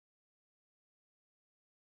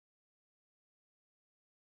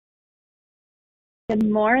Good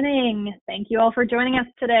morning. Thank you all for joining us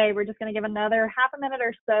today. We're just going to give another half a minute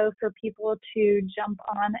or so for people to jump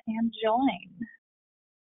on and join.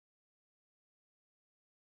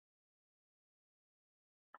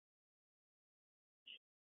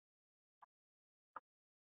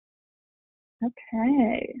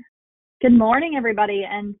 Okay. Good morning, everybody,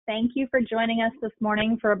 and thank you for joining us this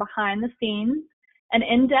morning for a behind the scenes, an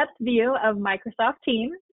in-depth view of Microsoft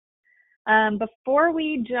Teams. Before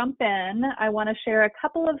we jump in, I want to share a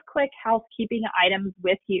couple of quick housekeeping items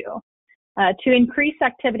with you. To increase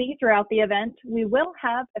activity throughout the event, we will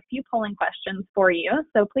have a few polling questions for you,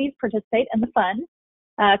 so please participate in the fun.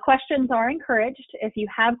 Questions are encouraged. If you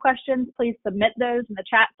have questions, please submit those in the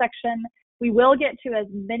chat section. We will get to as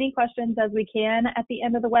many questions as we can at the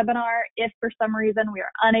end of the webinar. If for some reason we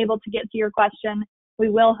are unable to get to your question, we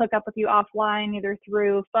will hook up with you offline, either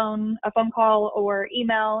through a phone call or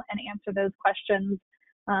email, and answer those questions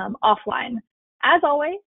offline. As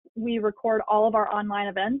always, we record all of our online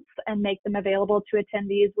events and make them available to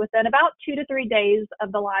attendees within about 2 to 3 days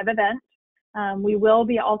of the live event. We will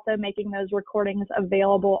be also making those recordings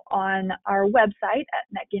available on our website at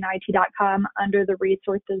netgainit.com under the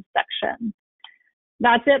resources section.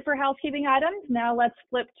 That's it for housekeeping items. Now let's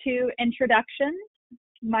flip to introductions.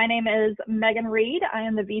 My name is Megan Reed. I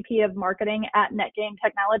am the VP of Marketing at NetGain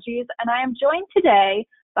Technologies, and I am joined today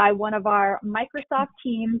by one of our Microsoft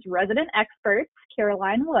Teams resident experts,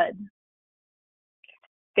 Karaline Wood.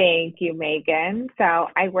 Thank you, Megan. So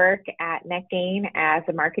I work at NetGain as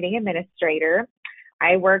a marketing administrator.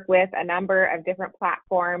 I work with a number of different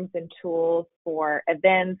platforms and tools for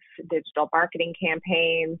events, digital marketing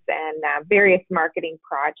campaigns, and various marketing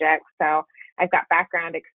projects. So I've got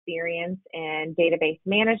background experience in database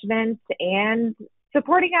management and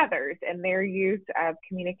supporting others in their use of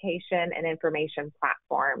communication and information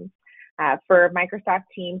platforms. For Microsoft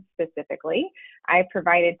Teams specifically, I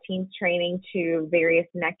provided Teams training to various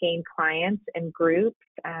NetGain clients and groups.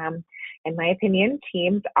 In my opinion,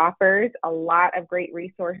 Teams offers a lot of great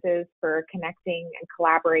resources for connecting and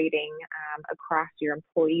collaborating across your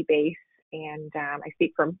employee base. And I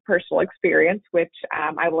speak from personal experience, which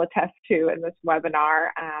I will attest to in this webinar.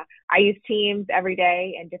 I use Teams every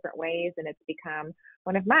day in different ways, and it's become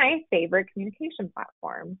one of my favorite communication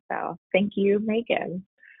platforms. So thank you, Megan.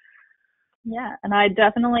 Yeah, and I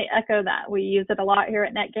definitely echo that. We use it a lot here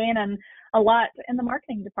at NetGain and a lot in the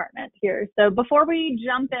marketing department here. So before we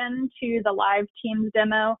jump into the live Teams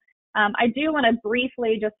demo, I do want to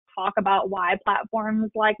briefly just talk about why platforms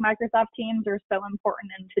like Microsoft Teams are so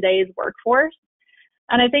important in today's workforce.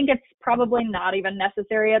 And I think it's probably not even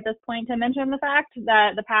necessary at this point to mention the fact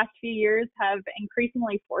that the past few years have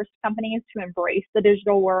increasingly forced companies to embrace the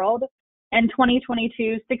digital world. In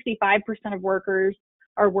 2022, 65% of workers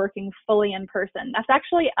are working fully in person. That's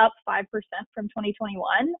actually up 5% from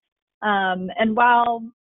 2021. And while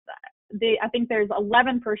I think there's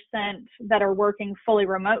 11% that are working fully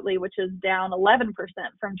remotely, which is down 11%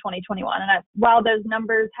 from 2021. And while those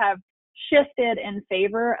numbers have shifted in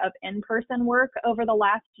favor of in-person work over the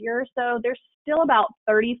last year or so, there's still about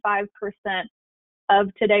 35%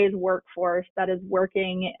 of today's workforce that is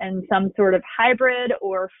working in some sort of hybrid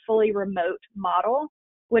or fully remote model,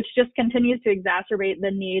 which just continues to exacerbate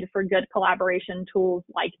the need for good collaboration tools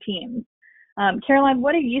like Teams. Karaline,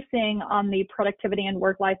 what are you seeing on the productivity and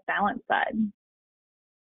work-life balance side?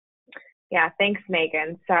 Yeah, thanks,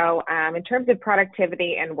 Megan. So in terms of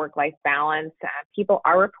productivity and work-life balance, people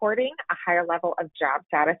are reporting a higher level of job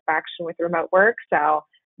satisfaction with remote work. So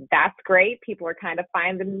that's great. People are kind of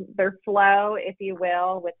finding their flow, if you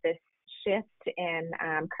will, with this shift in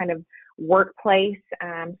kind of workplace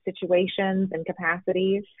situations and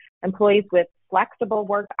capacities. Employees with flexible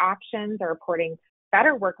work options are reporting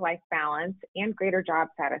better work-life balance and greater job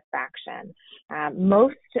satisfaction.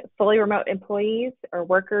 Most fully remote employees or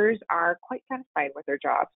workers are quite satisfied with their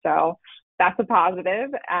jobs, so that's a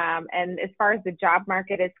positive. And as far as the job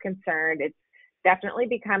market is concerned, it's definitely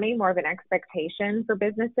becoming more of an expectation for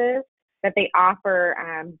businesses that they offer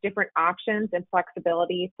different options and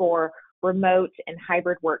flexibility for remote and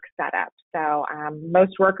hybrid work setup. So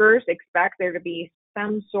most workers expect there to be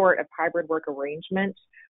some sort of hybrid work arrangement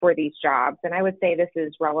for these jobs. And I would say this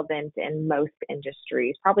is relevant in most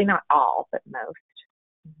industries, probably not all, but most.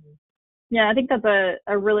 Mm-hmm. Yeah, I think that's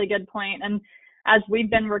a really good point. And as we've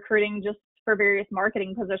been recruiting just for various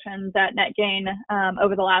marketing positions at NetGain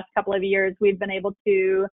over the last couple of years, we've been able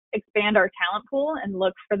to expand our talent pool and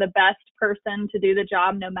look for the best person to do the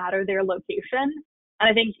job no matter their location. And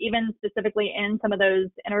I think even specifically in some of those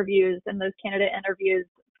interviews and those candidate interviews,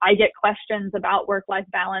 I get questions about work-life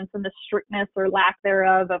balance and the strictness or lack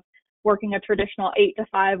thereof of working a traditional 8 to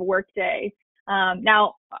 5 workday.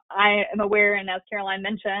 Now, I am aware, and as Karaline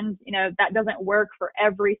mentioned, that doesn't work for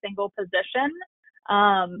every single position,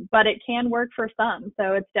 but it can work for some.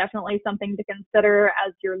 So it's definitely something to consider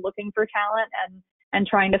as you're looking for talent and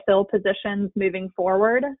trying to fill positions moving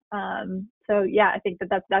forward. So yeah, I think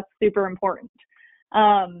that's super important.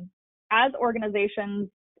 As organizations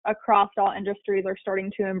across all industries are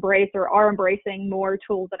starting to embrace or are embracing more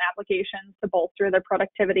tools and applications to bolster their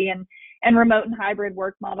productivity and remote and hybrid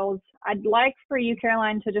work models, I'd like for you,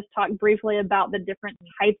 Karaline, to just talk briefly about the different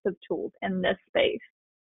types of tools in this space.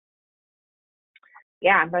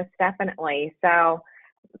 Yeah, most definitely. So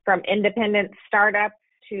from independent startups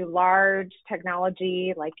to large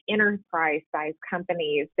technology, like enterprise-sized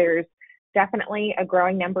companies, there's definitely a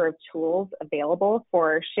growing number of tools available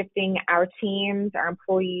for shifting our teams, our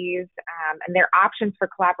employees, and their options for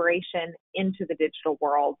collaboration into the digital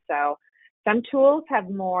world. So some tools have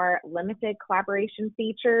more limited collaboration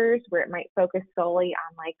features where it might focus solely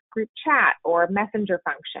on like group chat or messenger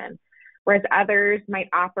function, whereas others might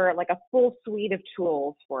offer like a full suite of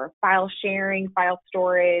tools for file sharing, file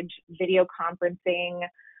storage, video conferencing,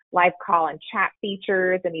 live call and chat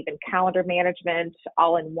features, and even calendar management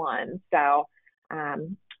all in one. So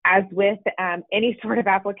as with any sort of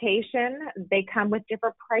application, they come with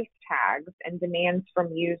different price tags and demands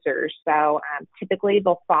from users. So typically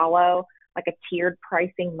they'll follow like a tiered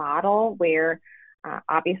pricing model where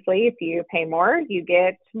obviously if you pay more, you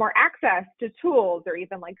get more access to tools or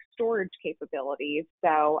even like storage capabilities.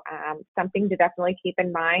 So something to definitely keep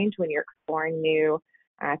in mind when you're exploring new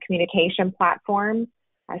communication platforms.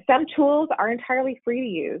 Some tools are entirely free to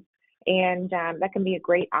use, and that can be a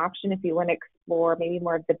great option if you want to explore maybe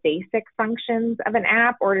more of the basic functions of an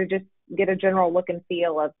app or to just get a general look and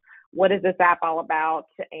feel of what is this app all about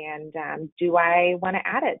and do I want to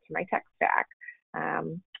add it to my tech stack.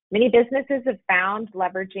 Many businesses have found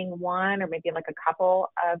leveraging one or maybe like a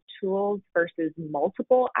couple of tools versus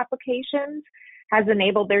multiple applications has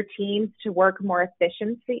enabled their teams to work more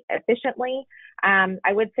efficiently.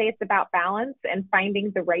 I would say it's about balance and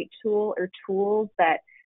finding the right tool or tools that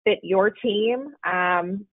fit your team.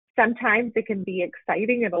 Sometimes it can be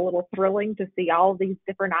exciting and a little thrilling to see all of these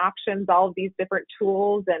different options, all of these different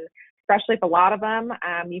tools, and especially if a lot of them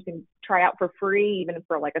you can try out for free, even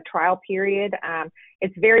for like a trial period.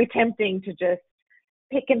 It's very tempting to just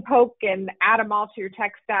pick and poke and add them all to your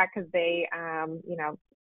tech stack because they,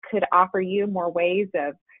 could offer you more ways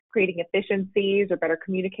of creating efficiencies or better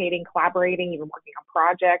communicating, collaborating, even working on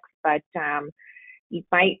projects. But you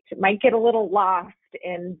might get a little lost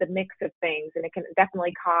in the mix of things, and it can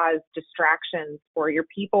definitely cause distractions for your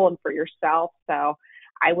people and for yourself. So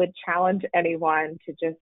I would challenge anyone to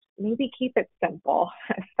just maybe keep it simple,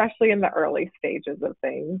 especially in the early stages of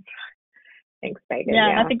things. Thanks, Megan.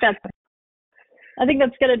 Yeah. I think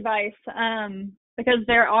that's good advice. Because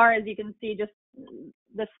there are, as you can see, just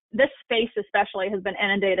this space especially has been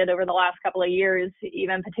inundated over the last couple of years,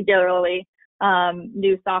 even particularly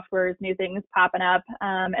new softwares, new things popping up,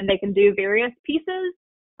 and they can do various pieces.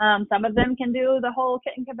 Some of them can do the whole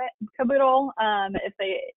kit and caboodle if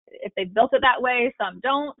they built it that way. Some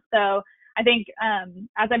don't. So I think,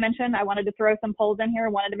 as I mentioned, I wanted to throw some polls in here,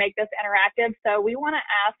 wanted to make this interactive. So we want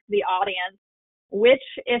to ask the audience, which,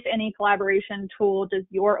 if any, collaboration tool does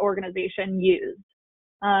your organization use?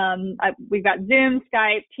 We've got Zoom,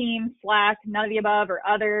 Skype, Teams, Slack, none of the above or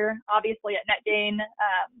other. Obviously at NetGain,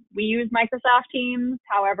 we use Microsoft Teams.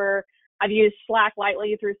 However, I've used Slack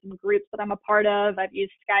lightly through some groups that I'm a part of. I've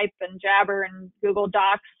used Skype and Jabber and Google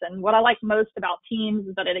Docs. And what I like most about Teams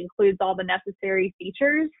is that it includes all the necessary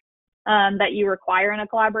features that you require in a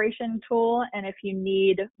collaboration tool. And if you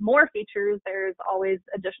need more features, there's always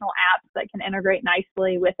additional apps that can integrate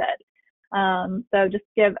nicely with it. So just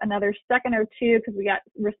give another second or two because we got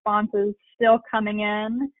responses still coming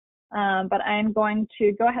in. But I'm going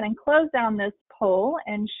to go ahead and close down this poll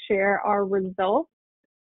and share our results.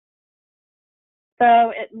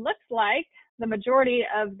 So it looks like the majority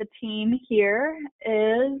of the team here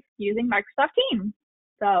is using Microsoft Teams.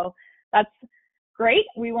 So that's great.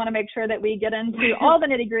 We want to make sure that we get into all the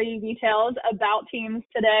nitty-gritty details about Teams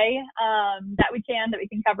today that we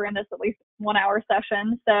can cover in this at least 1 hour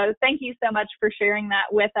session. So thank you so much for sharing that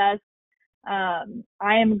with us. I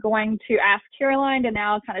am going to ask Karaline to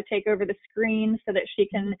now kind of take over the screen so that she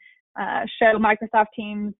can show Microsoft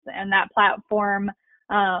Teams and that platform.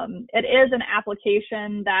 It is an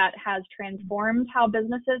application that has transformed how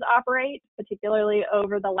businesses operate, particularly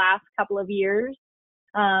over the last couple of years.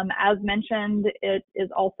 As mentioned, it is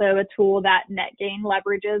also a tool that NetGain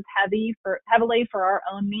leverages heavily for our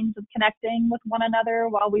own means of connecting with one another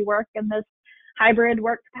while we work in this hybrid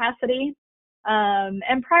work capacity.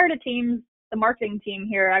 And prior to Teams, the marketing team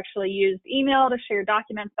here actually used email to share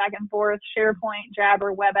documents back and forth, SharePoint,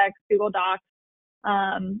 Jabber, WebEx, Google Docs.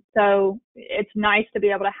 So it's nice to be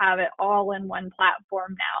able to have it all in one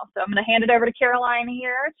platform now. So I'm going to hand it over to Karaline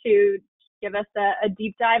here to give us a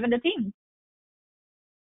deep dive into Teams.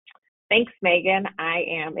 Thanks, Megan. I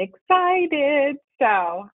am excited.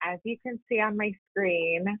 So as you can see on my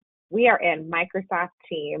screen, we are in Microsoft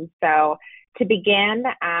Teams. So to begin,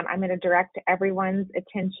 I'm going to direct everyone's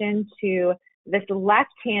attention to this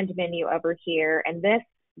left-hand menu over here, and this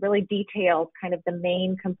really details kind of the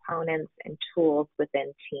main components and tools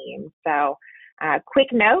within Teams. So quick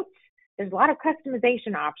note, there's a lot of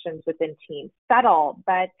customization options within Teams, subtle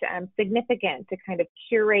but significant to kind of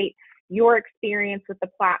curate your experience with the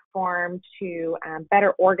platform, to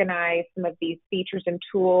better organize some of these features and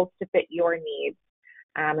tools to fit your needs,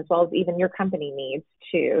 as well as even your company needs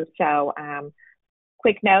too. So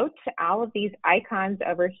quick note, all of these icons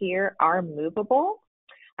over here are movable.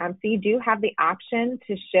 So you do have the option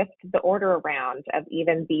to shift the order around of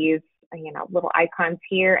even these, little icons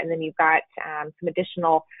here, and then you've got some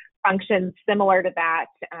additional functions similar to that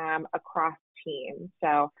across Teams.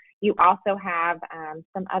 So you also have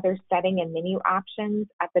some other setting and menu options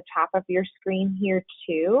at the top of your screen here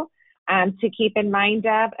too. To keep in mind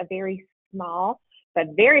of, a very small but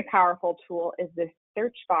very powerful tool is this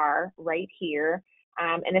search bar right here.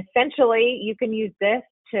 And essentially you can use this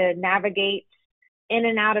to navigate in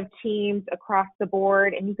and out of Teams across the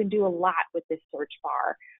board, and you can do a lot with this search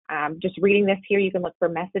bar. Just reading this here, you can look for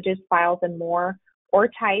messages, files, and more, or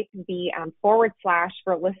type the / for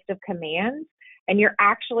a list of commands, and you're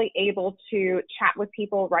actually able to chat with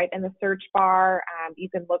people right in the search bar. You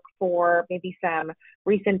can look for maybe some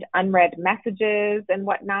recent unread messages and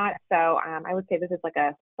whatnot. So I would say this is like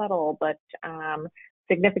a subtle but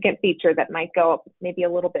significant feature that might go maybe a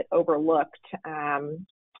little bit overlooked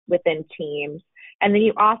within Teams. And then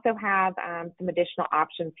you also have some additional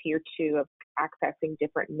options here too of accessing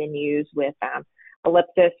different menus with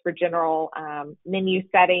ellipsis for general menu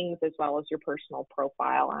settings, as well as your personal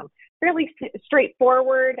profile. Fairly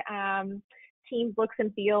straightforward. Teams looks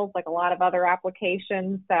and feels like a lot of other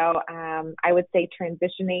applications. So I would say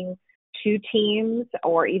transitioning to Teams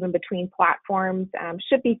or even between platforms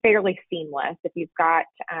should be fairly seamless if you've got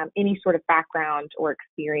any sort of background or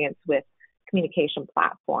experience with communication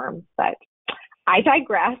platforms. But I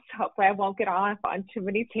digress. Hopefully I won't get off on too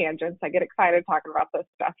many tangents. I get excited talking about this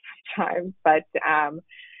stuff sometimes, but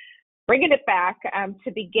bringing it back,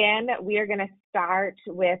 to begin, we are going to start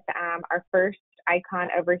with our first icon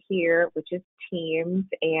over here, which is Teams.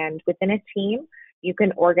 And within a team, you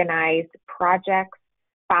can organize projects,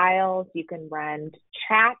 files, you can run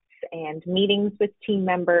chats and meetings with team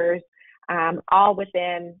members, all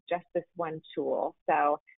within just this one tool.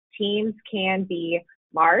 So teams can be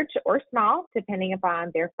large or small, depending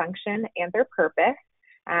upon their function and their purpose.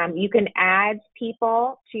 You can add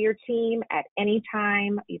people to your team at any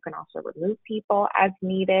time. You can also remove people as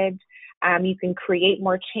needed. You can create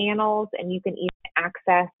more channels, and you can even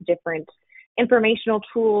access different informational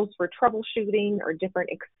tools for troubleshooting or different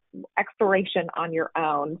exploration on your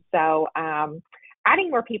own. So adding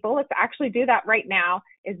more people, let's actually do that right now,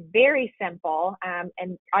 is very simple.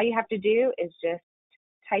 And all you have to do is just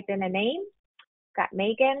type in a name. Got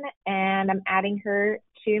Megan, and I'm adding her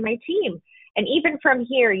to my team. And even from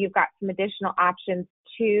here, you've got some additional options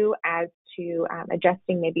too, as to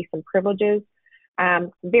adjusting maybe some privileges.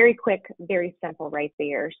 Very quick, very simple right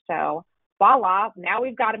there. So voila, now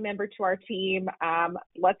we've got a member to our team.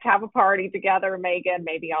 Let's have a party together, Megan.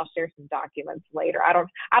 Maybe I'll share some documents later. I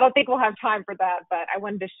don't think we'll have time for that, but I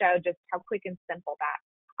wanted to show just how quick and simple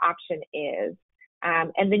that option is.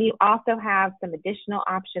 And then you also have some additional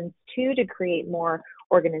options too to create more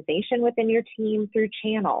organization within your team through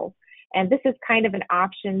channels. And this is kind of an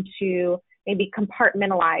option to maybe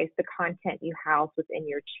compartmentalize the content you house within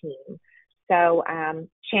your team. So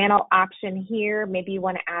channel option here, maybe you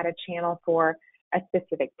want to add a channel for a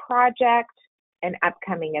specific project, an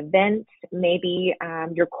upcoming event, maybe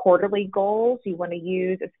your quarterly goals. You want to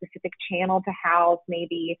use a specific channel to house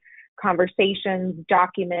maybe conversations,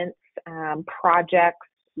 documents, projects,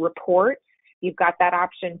 reports. You've got that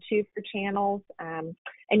option too for channels. And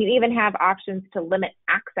you even have options to limit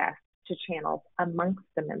access to channels amongst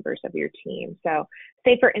the members of your team. So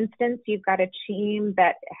say, for instance, you've got a team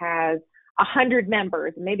that has 100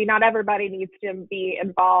 members. Maybe not everybody needs to be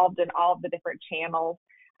involved in all of the different channels.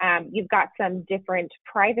 You've got some different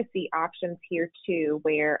privacy options here too,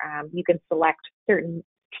 where you can select certain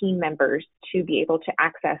team members to be able to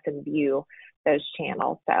access and view those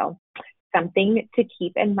channels. So something to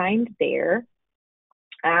keep in mind there.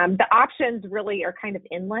 The options really are kind of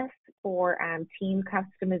endless for team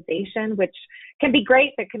customization, which can be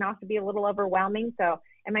great, but can also be a little overwhelming. So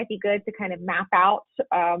it might be good to kind of map out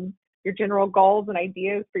your general goals and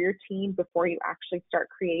ideas for your team before you actually start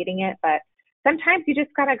creating it. But sometimes you just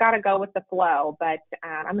gotta go with the flow. But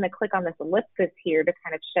I'm going to click on this ellipsis here to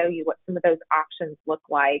kind of show you what some of those options look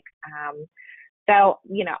like. So,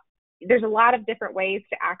 there's a lot of different ways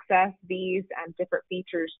to access these different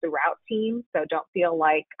features throughout Teams. So don't feel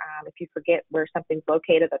like if you forget where something's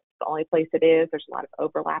located, that's the only place it is. There's a lot of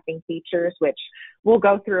overlapping features, which we'll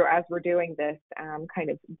go through as we're doing this kind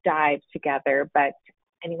of dive together. But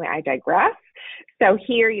anyway, I digress. So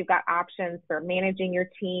here you've got options for managing your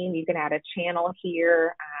team. You can add a channel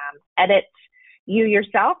here, edit. You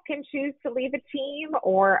yourself can choose to leave a team,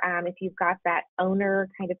 or if you've got that owner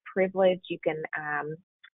kind of privilege, you can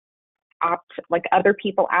opt like other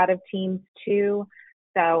people out of teams too.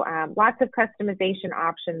 So lots of customization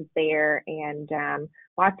options there, and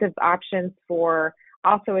lots of options for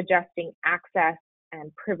also adjusting access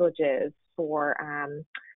and privileges for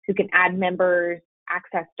who can add members,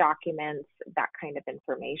 access documents, that kind of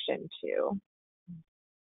information too.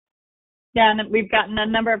 Yeah, and we've gotten a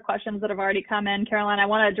number of questions that have already come in, Karaline. I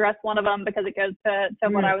want to address one of them because it goes to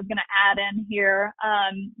what I was going to add in here.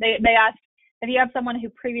 They asked, if you have someone who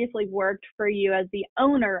previously worked for you as the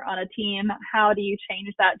owner on a team, how do you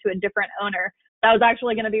change that to a different owner? That was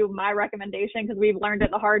actually going to be my recommendation, because we've learned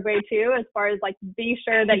it the hard way too, as far as like be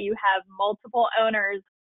sure that you have multiple owners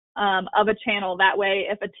of a channel. That way,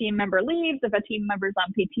 if a team member leaves, if a team member's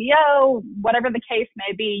on PTO, whatever the case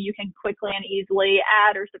may be, you can quickly and easily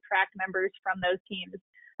add or subtract members from those teams.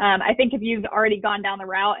 I think if you've already gone down the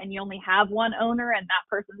route and you only have one owner and that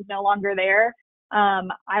person's no longer there,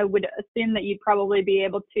 I would assume that you'd probably be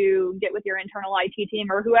able to get with your internal IT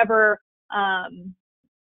team or whoever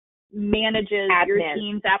manages your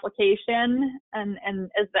team's application and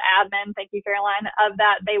as the admin, thank you, Karaline, of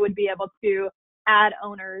that, they would be able to add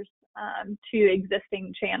owners to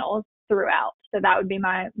existing channels throughout. So that would be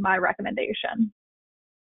my recommendation.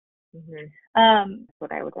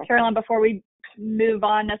 What I would recommend. Karaline, before we move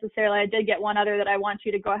on necessarily, I did get one other that I want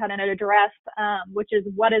you to go ahead and address, which is,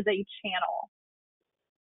 what is a channel?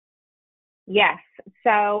 Yes.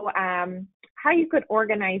 So how you could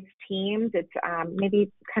organize teams, it's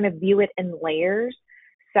maybe kind of view it in layers.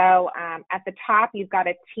 So at the top, you've got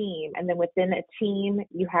a team, and then within a team,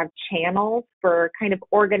 you have channels for kind of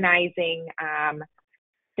organizing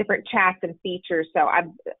different chats and features. So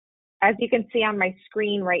as you can see on my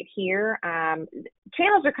screen right here,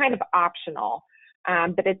 channels are kind of optional,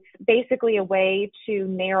 but it's basically a way to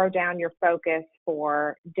narrow down your focus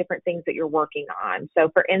for different things that you're working on. So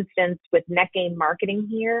for instance, with NetGain marketing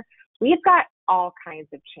here, we've got all kinds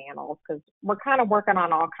of channels because we're kind of working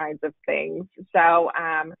on all kinds of things. So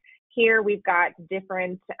here we've got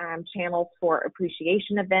different channels for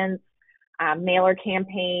appreciation events, mailer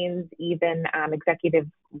campaigns, even executive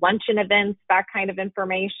luncheon events, that kind of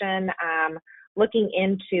information. Looking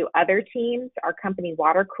into other teams, our company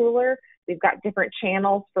water cooler, we've got different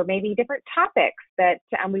channels for maybe different topics that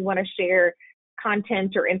we want to share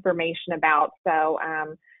content or information about. So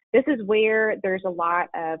this is where there's a lot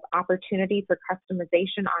of opportunity for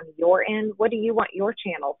customization on your end. What do you want your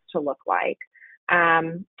channels to look like?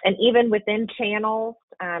 And even within channels,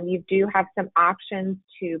 you do have some options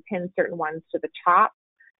to pin certain ones to the top.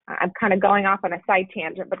 I'm kind of going off on a side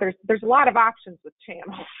tangent, but there's a lot of options with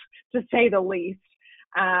channels, to say the least.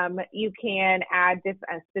 You can add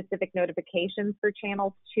specific notifications for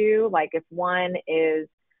channels too, like if one is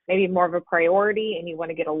maybe more of a priority and you want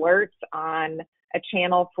to get alerts on a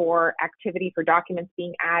channel for activity for documents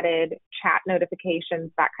being added, chat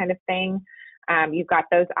notifications, that kind of thing. You've got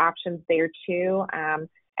those options there too.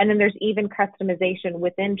 And then there's even customization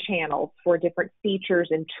within channels for different features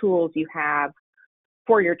and tools you have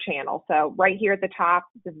for your channel. So right here at the top,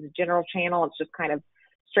 this is a general channel. It's just kind of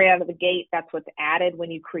straight out of the gate. That's what's added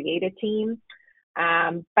when you create a team.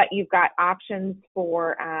 But you've got options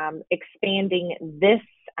for expanding this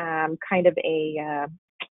kind of a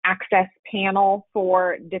access panel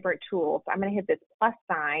for different tools. I'm going to hit this plus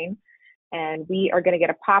sign, and we are going to get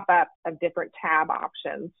a pop-up of different tab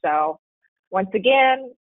options. So once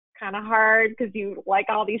again, kind of hard because you like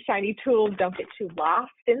all these shiny tools, don't get too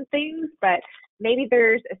lost in things, but maybe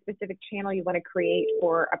there's a specific channel you want to create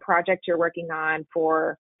for a project you're working on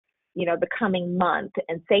for, the coming month.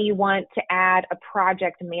 And say you want to add a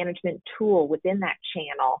project management tool within that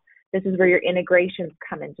channel. This is where your integrations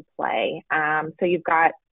come into play. So you've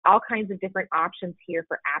got all kinds of different options here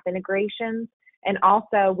for app integrations, and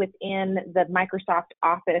also within the Microsoft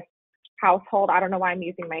Office household. I don't know why I'm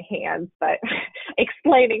using my hands, but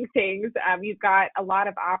explaining things. You've got a lot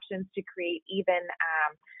of options to create even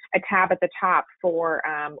a tab at the top for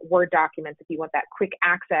Word documents if you want that quick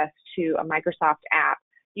access to a Microsoft app.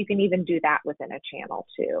 You can even do that within a channel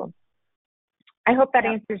too. I hope that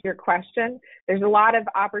answers your question. There's a lot of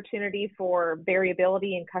opportunity for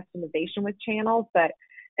variability and customization with channels, but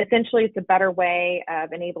essentially it's a better way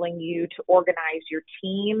of enabling you to organize your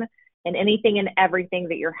team and anything and everything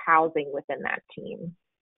that you're housing within that team.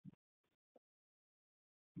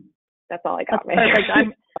 That's all I got.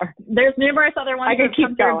 That's perfect. There's numerous other ones that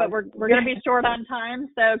come through, but we're going to be short on time,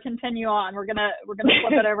 so continue on. We're gonna flip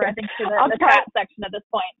it over, I think, to the chat section at this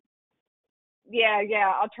point.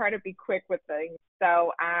 Yeah, I'll try to be quick with things.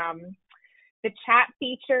 So the chat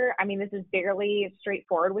feature, I mean, this is fairly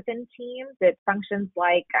straightforward within Teams. It functions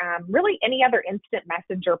like really any other instant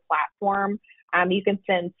messenger platform. You can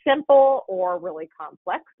send simple or really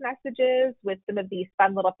complex messages with some of these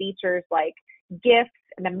fun little features like GIFs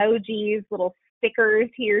and emojis, little stickers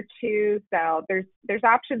here too. So there's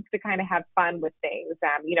options to kind of have fun with things,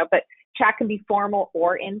 but chat can be formal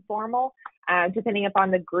or informal, depending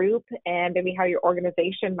upon the group and maybe how your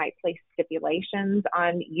organization might place stipulations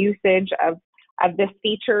on usage of this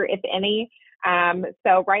feature, if any.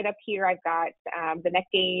 So right up here, I've got the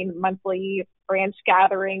NetGain monthly branch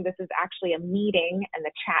gathering. This is actually a meeting and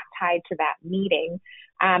the chat tied to that meeting.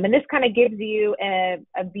 And this kind of gives you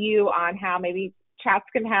a view on how maybe chats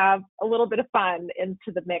can have a little bit of fun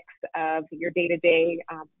into the mix of your day-to-day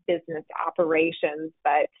business operations.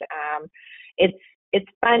 But it's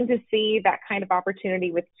fun to see that kind of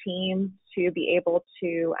opportunity with Teams to be able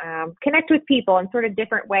to connect with people in sort of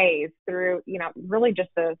different ways through, really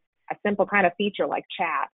just a simple kind of feature like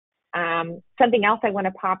chat. Something else I want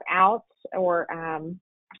to pop out or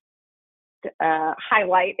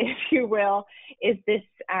highlight, if you will, is this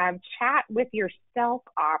chat with yourself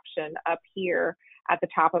option up here at the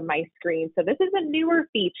top of my screen. So this is a newer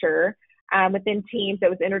feature within Teams that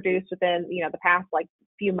was introduced within, the past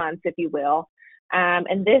few months, if you will.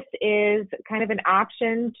 And this is kind of an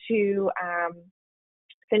option to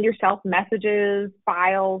send yourself messages,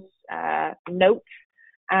 files, notes,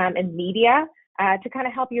 and media to kind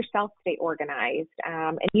of help yourself stay organized.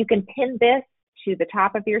 And you can pin this to the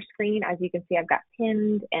top of your screen. As you can see, I've got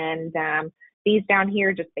pinned and these down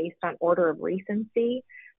here just based on order of recency.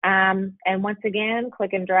 And once again,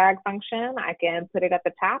 click and drag function, I can put it at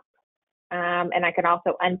the top. And I can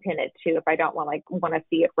also unpin it too if I don't want to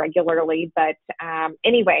see it regularly. But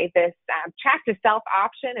anyway, this chat to self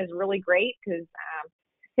option is really great because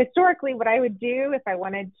historically what I would do if I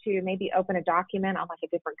wanted to maybe open a document on a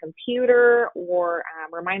different computer or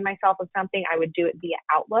remind myself of something, I would do it via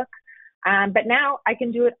Outlook. But now I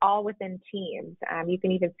can do it all within Teams. You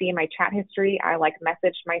can even see in my chat history, I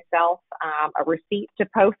messaged myself a receipt to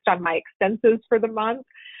post on my expenses for the month.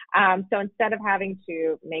 So instead of having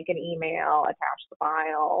to make an email, attach the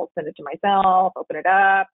file, send it to myself, open it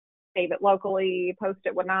up, save it locally, post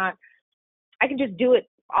it, whatnot, I can just do it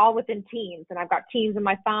all within Teams. And I've got Teams in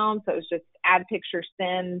my phone, so it's just add picture,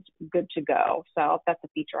 send, good to go. So that's a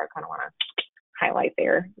feature I kind of want to highlight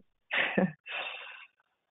there.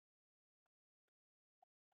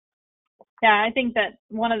 Yeah, I think that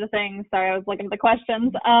one of the things, sorry, I was looking at the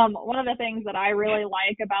questions. One of the things that I really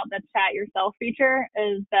like about the chat yourself feature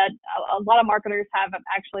is that a lot of marketers have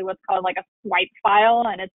actually what's called a swipe file,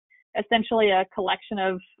 and it's essentially a collection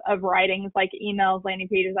of writings like emails, landing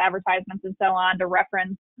pages, advertisements, and so on to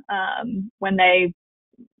reference when they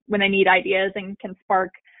need ideas and can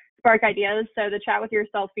spark ideas. So the chat with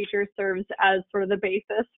yourself feature serves as sort of the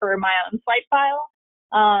basis for my own swipe file.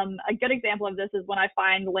 A good example of this is when I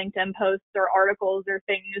find LinkedIn posts or articles or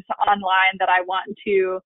things online that I want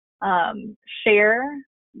to share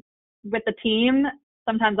with the team.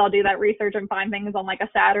 Sometimes I'll do that research and find things on a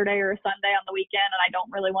Saturday or a Sunday on the weekend, and I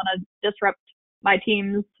don't really want to disrupt my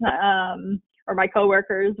team's or my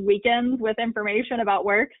coworkers' weekends with information about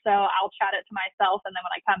work. So I'll chat it to myself, and then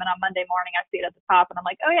when I come in on Monday morning, I see it at the top, and I'm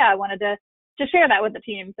like, oh yeah, I wanted to share that with the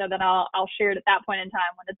team. So then I'll share it at that point in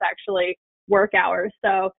time when it's actually work hours.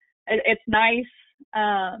 So it's nice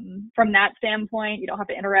from that standpoint. You don't have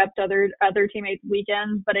to interrupt other teammates'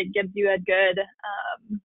 weekends, but it gives you a good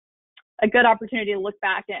opportunity to look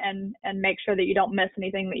back and make sure that you don't miss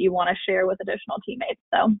anything that you want to share with additional teammates.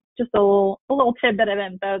 So just a little tidbit of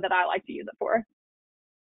info that I like to use it for.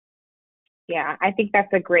 Yeah, I think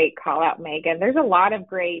that's a great call out, Megan. There's a lot of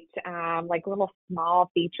great little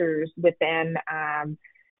small features within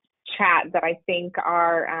chat that I think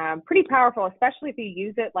are pretty powerful, especially if you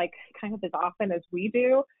use it kind of as often as we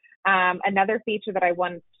do. Another feature that I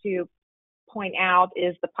wanted to point out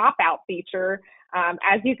is the pop-out feature.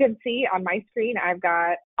 As you can see on my screen, I've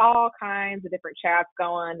got all kinds of different chats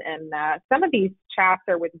going, and some of these chats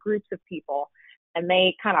are with groups of people, and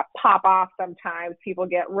they kind of pop off sometimes. People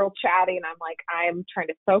get real chatty, and I'm like, I'm trying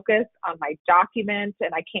to focus on my document,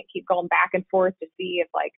 and I can't keep going back and forth to see if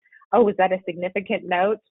like, oh, is that a significant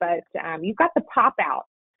note? But you've got the pop-out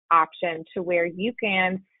option to where you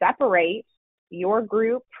can separate your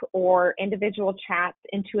group or individual chats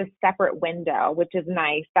into a separate window, which is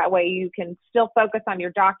nice. That way you can still focus on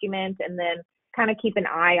your document and then kind of keep an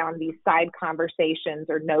eye on these side conversations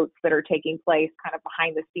or notes that are taking place kind of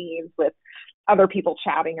behind the scenes with other people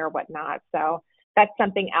chatting or whatnot. So that's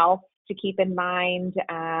something else to keep in mind.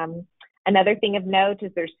 Another thing of note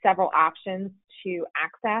is there's several options to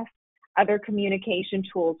access other communication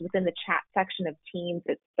tools within the chat section of Teams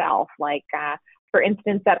itself. Like, for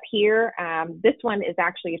instance, up here, this one is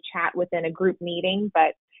actually a chat within a group meeting,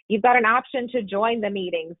 but you've got an option to join the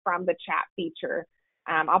meeting from the chat feature.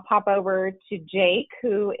 I'll pop over to Jake,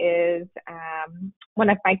 who is one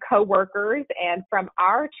of my coworkers, and from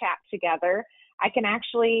our chat together, I can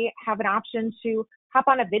actually have an option to hop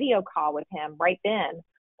on a video call with him right then,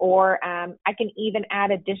 or I can even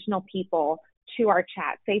add additional people to our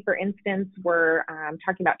chat. Say, for instance, we're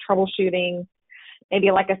talking about troubleshooting, maybe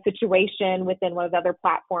like a situation within one of the other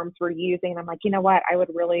platforms we're using. And I'm like, you know what? I would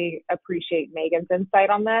really appreciate Megan's insight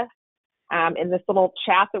on this. In this little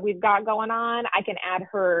chat that we've got going on, I can add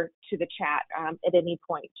her to the chat at any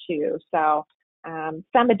point too. So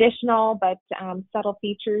some additional but subtle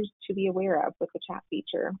features to be aware of with the chat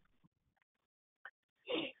feature.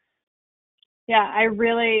 Yeah, I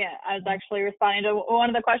was actually responding to one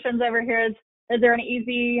of the questions over here is there an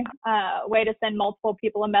easy way to send multiple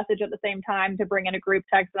people a message at the same time to bring in a group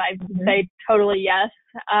text? And I say totally yes.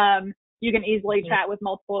 You can easily chat with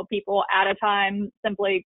multiple people at a time.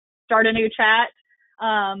 Simply start a new chat.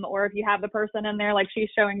 Or if you have the person in there, like she's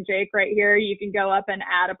showing Jake right here, you can go up and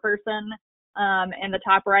add a person in the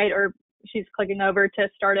top right, or she's clicking over to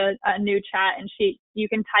start a new chat, and you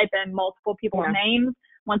can type in multiple people's names.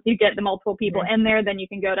 Once you get the multiple people in there, then you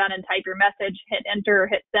can go down and type your message, hit enter,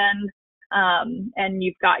 hit send. And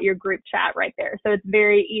you've got your group chat right there. So it's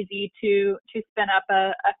very easy to spin up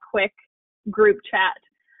a quick group chat.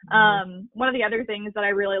 One of the other things that I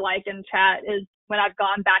really like in chat is when I've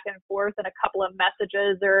gone back and forth in a couple of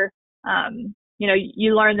messages, or,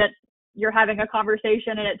 you learn that you're having a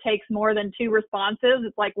conversation and it takes more than 2 responses.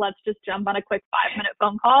 It's like, let's just jump on a quick 5-minute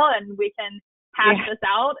phone call and we can hash this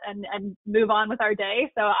out and move on with our day.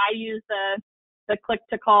 So I use the click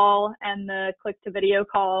to call and the click to video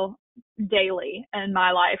call daily in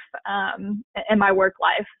my life, in my work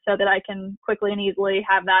life, so that I can quickly and easily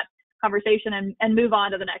have that conversation and move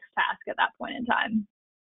on to the next task at that point in time.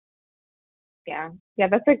 Yeah,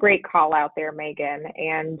 that's a great call out there, Megan.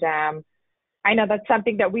 And I know that's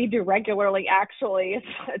something that we do regularly. Actually,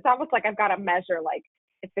 it's almost like I've got a measure. Like,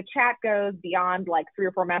 if the chat goes beyond like 3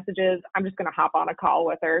 or 4 messages, I'm just going to hop on a call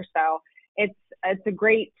with her. So it's a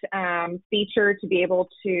great feature to be able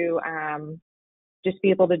to just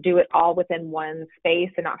be able to do it all within one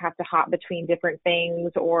space and not have to hop between different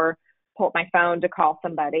things or pull up my phone to call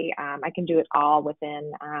somebody. I can do it all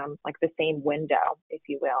within like the same window, if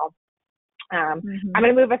you will. I'm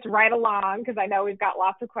going to move us right along because I know we've got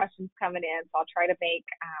lots of questions coming in. So I'll try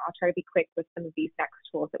to be quick with some of these next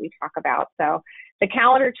tools that we talk about. So the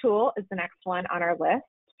calendar tool is the next one on our list.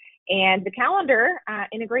 And the calendar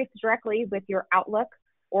integrates directly with your Outlook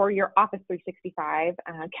or your Office 365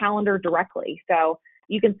 calendar directly. So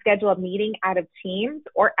you can schedule a meeting out of Teams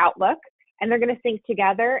or Outlook, and they're going to sync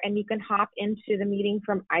together, and you can hop into the meeting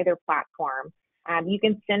from either platform. You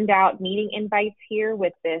can send out meeting invites here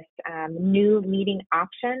with this new meeting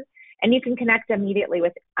option, and you can connect immediately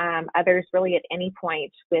with others really at any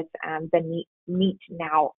point with the Meet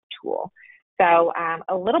Now tool. So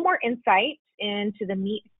a little more insight into the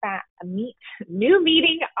new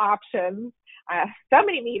meeting options. So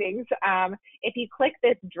many meetings. If you click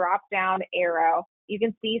this drop down arrow, you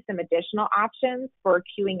can see some additional options for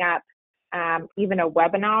queuing up even a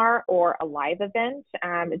webinar or a live event.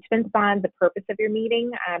 It depends on the purpose of your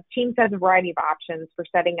meeting. Teams has a variety of options for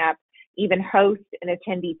setting up even host and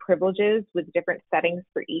attendee privileges with different settings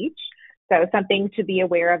for each. So something to be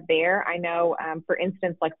aware of there. I know, for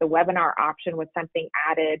instance, like the webinar option was something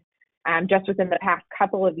added just within the past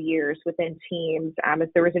couple of years within Teams, as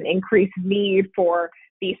there was an increased need for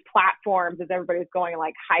these platforms as everybody's going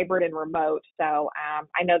like hybrid and remote. So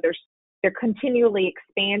I know they're continually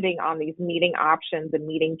expanding on these meeting options and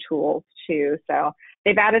meeting tools too. So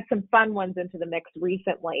they've added some fun ones into the mix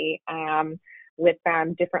recently, with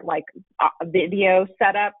different like video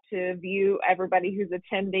setup to view everybody who's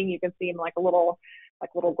attending. You can see them like a little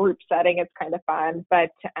group setting. It's kind of fun.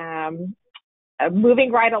 But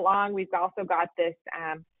moving right along, we've also got this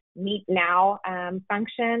Meet Now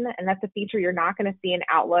function, and that's a feature you're not going to see in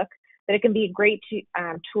Outlook, but it can be a great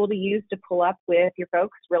tool to use to pull up with your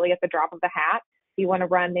folks really at the drop of the hat. If you want to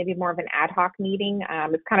run maybe more of an ad hoc meeting,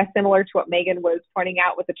 it's kind of similar to what Megan was pointing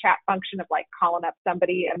out with the chat function of like calling up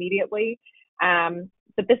somebody immediately.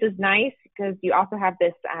 But this is nice because you also have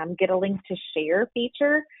this get a link to share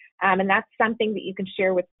feature, and that's something that you can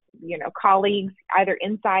share with colleagues either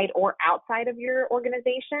inside or outside of your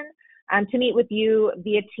organization to meet with you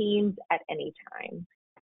via Teams at any time.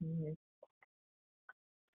 Mm-hmm.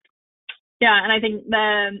 Yeah, and I think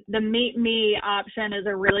the Meet Me option is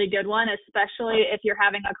a really good one, especially if you're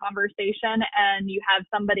having a conversation and you have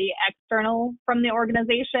somebody external from the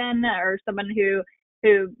organization or someone who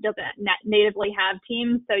doesn't natively have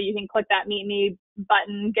Teams. So you can click that Meet Me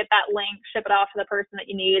button, get that link, ship it off to the person that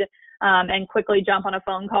you need, and quickly jump on a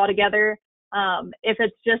phone call together. If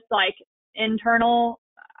it's just like internal,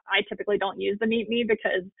 I typically don't use the Meet Me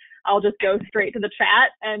because I'll just go straight to the chat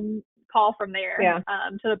and call from there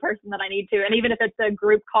to the person that I need to. And even if it's a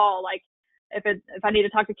group call, like if I need to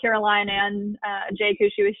talk to Karaline and Jake, who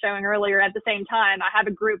she was showing earlier at the same time, I have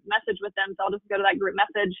a group message with them. So I'll just go to that group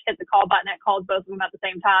message, hit the call button, it calls both of them at the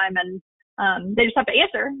same time, and they just have to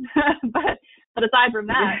answer. but aside from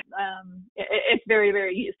that, it's very,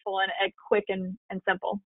 very useful and quick and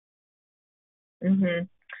simple. Mm-hmm.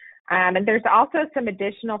 And there's also some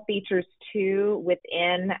additional features too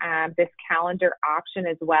within this calendar option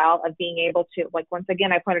as well, of being able to, like, once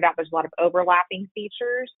again, I pointed out there's a lot of overlapping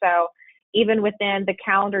features. So even within the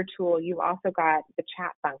calendar tool, you've also got the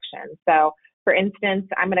chat function. So for instance,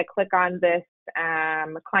 I'm going to click on this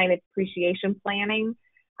client appreciation planning.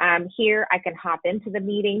 Here I can hop into the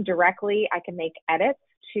meeting directly. I can make edits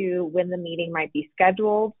to when the meeting might be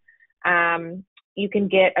scheduled. You can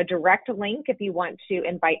get a direct link if you want to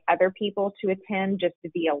invite other people to attend just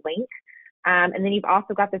via link. And then you've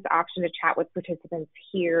also got this option to chat with participants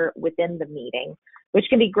here within the meeting, which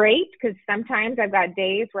can be great because sometimes I've got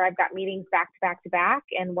days where I've got meetings back to back to back,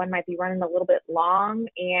 and one might be running a little bit long,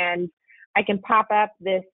 and I can pop up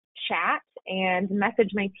this chat and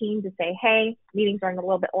message my team to say, hey, meeting's running a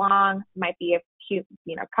little bit long, might be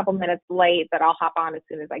a couple minutes late, but I'll hop on as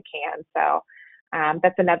soon as I can. So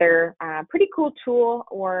that's another pretty cool tool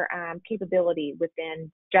or capability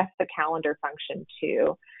within just the calendar function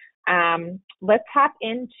too. Let's hop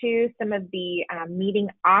into some of the meeting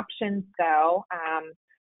options though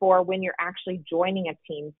for when you're actually joining a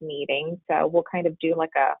Teams meeting. So we'll kind of do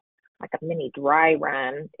like a mini dry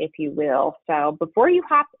run, if you will. So before you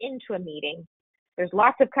hop into a meeting, there's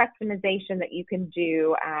lots of customization that you can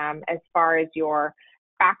do as far as your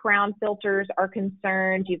background filters are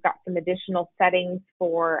concerned. You've got some additional settings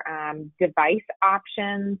for device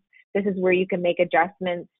options. This is where you can make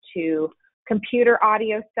adjustments to computer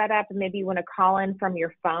audio setup. Maybe you want to call in from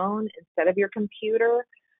your phone instead of your computer.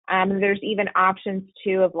 There's even options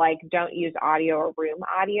too of like don't use audio or room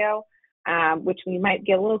audio, which we might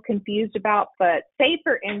get a little confused about. But say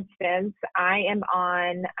for instance, I am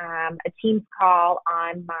on a Teams call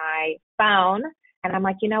on my phone and I'm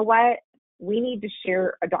like, you know what? We need to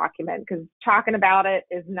share a document because talking about it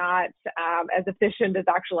is not as efficient as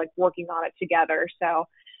actually like working on it together. So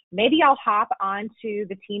maybe I'll hop onto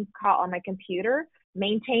the Teams call on my computer,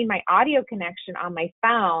 maintain my audio connection on my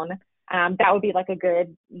phone. That would be like a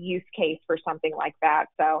good use case for something like that.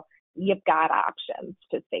 So you've got options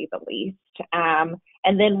to say the least.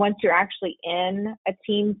 And then once you're actually in a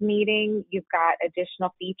Teams meeting, you've got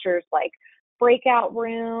additional features like breakout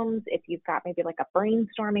rooms. If you've got maybe like a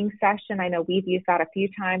brainstorming session, I know we've used that a few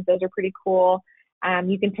times. Those are pretty cool.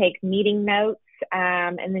 You can take meeting notes,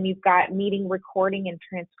 and then you've got meeting recording and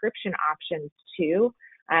transcription options too.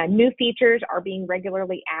 New features are being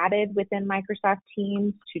regularly added within Microsoft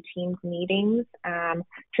Teams to Teams meetings.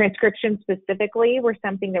 Transcription specifically were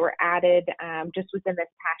something that were added just within this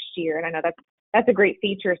past year. And I know that's a great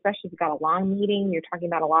feature, especially if you've got a long meeting, you're talking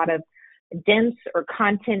about a lot of dense or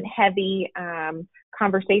content heavy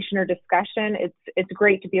conversation or discussion. It's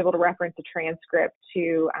great to be able to reference a transcript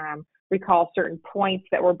to recall certain points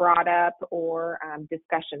that were brought up or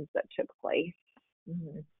discussions that took place.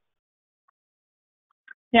 Mm-hmm.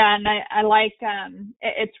 Yeah, and I like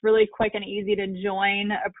it's really quick and easy to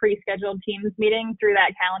join a pre-scheduled Teams meeting through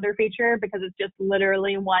that calendar feature because it's just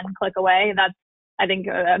literally one click away. That's, I think,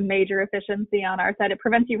 a major efficiency on our side. It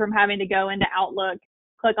prevents you from having to go into Outlook,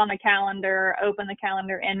 click on the calendar, open the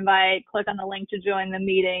calendar invite, click on the link to join the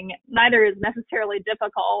meeting. Neither is necessarily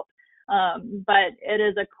difficult, But it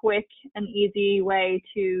is a quick and easy way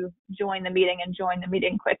to join the meeting and join the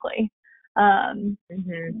meeting quickly.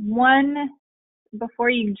 One, before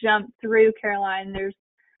you jump through, Karaline, there's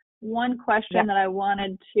one question that I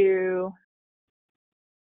wanted to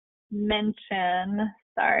mention,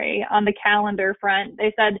 on the calendar front.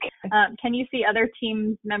 They said, can you see other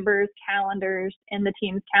team members' calendars in the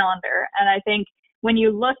team's calendar? And I think when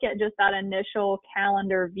you look at just that initial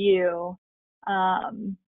calendar view,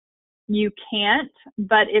 you can't,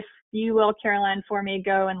 but if you will, Karaline, for me,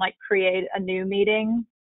 go and like create a new meeting.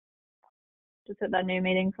 Just hit that new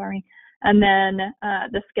meeting for me. And then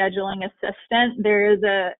the scheduling assistant, there is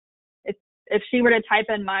if she were to type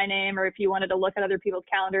in my name, or if you wanted to look at other people's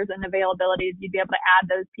calendars and availabilities, you'd be able to add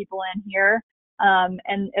those people in here,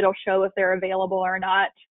 and it'll show if they're available or not.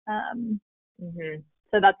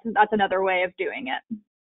 So that's another way of doing it.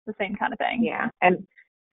 The same kind of thing. Yeah.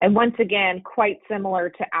 And once again, quite similar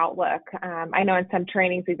to Outlook. I know in some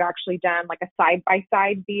trainings we've actually done like a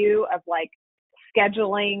side-by-side view of like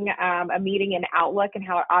scheduling a meeting in Outlook and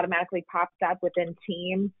how it automatically pops up within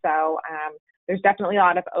Teams. So there's definitely a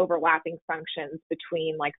lot of overlapping functions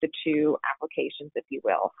between like the two applications, if you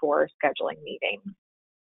will, for scheduling meetings.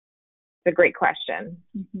 It's a great question.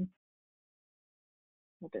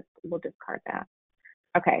 We'll discard that.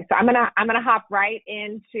 Okay, so I'm gonna hop right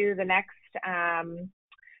into the next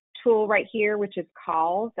tool right here, which is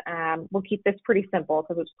calls. We'll keep this pretty simple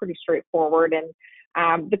because it's pretty straightforward.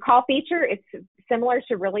 And the call feature, it's similar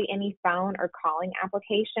to really any phone or calling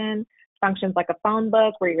application. Functions like a phone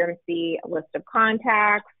book where you're going to see a list of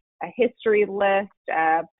contacts, a history list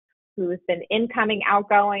of who's been incoming,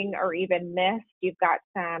 outgoing, or even missed. You've got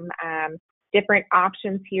some different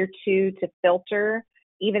options here too to filter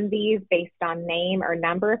even these based on name or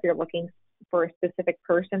number if you're looking for a specific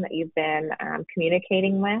person that you've been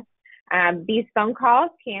communicating with. These phone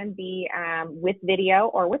calls can be with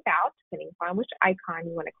video or without, depending upon which icon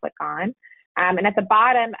you want to click on. And at the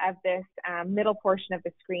bottom of this middle portion of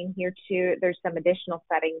the screen here too, there's some additional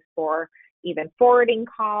settings for even forwarding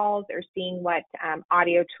calls or seeing what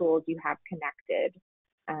audio tools you have connected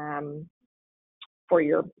for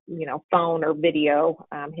your phone or video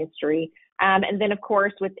history. And then of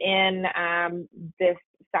course within this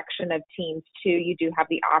section of Teams too, you do have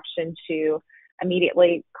the option to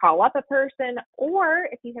immediately call up a person, or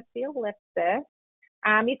if you feel lift this,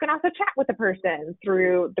 you can also chat with a person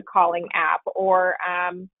through the calling app, or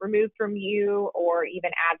remove from you, or even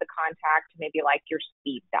add the contact to maybe like your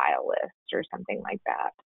speed dial list or something like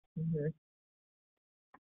that.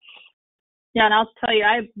 Yeah, and I'll tell you,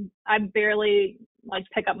 I barely like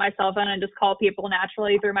pick up my cell phone and just call people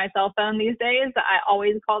naturally through my cell phone these days. I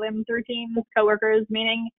always call them through Teams, coworkers,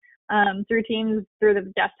 meaning through Teams, through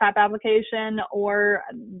the desktop application, or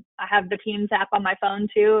I have the Teams app on my phone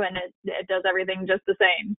too, and it does everything just the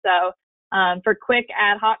same. So for quick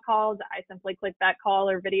ad hoc calls, I simply click that call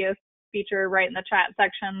or video feature right in the chat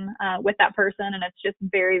section with that person, and it's just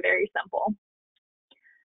very, very simple.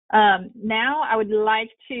 Now I would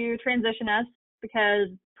like to transition us, because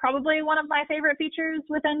probably one of my favorite features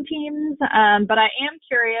within Teams, but I am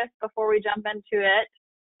curious before we jump into it.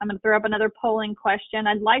 I'm going to throw up another polling question.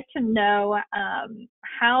 I'd like to know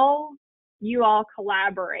how you all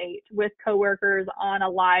collaborate with coworkers on a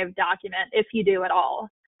live document, if you do at all.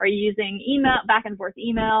 Are you using email, back and forth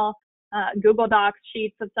email, Google Docs,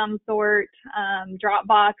 sheets of some sort,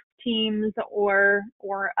 Dropbox, Teams, or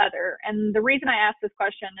other? And the reason I ask this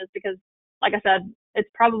question is because, like I said, it's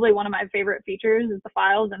probably one of my favorite features is the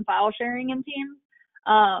files and file sharing in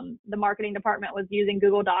Teams. The marketing department was using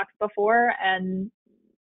Google Docs before, and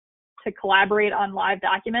to collaborate on live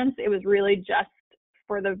documents, it was really just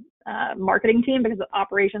for the marketing team, because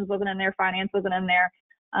operations wasn't in there, finance wasn't in there.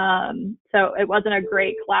 So it wasn't a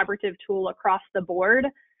great collaborative tool across the board.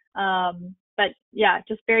 But yeah,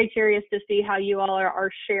 just very curious to see how you all are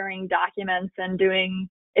sharing documents and doing,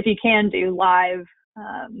 if you can do live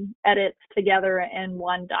edits together in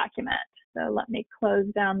one document. So let me close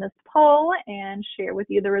down this poll and share with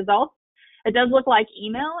you the results. It does look like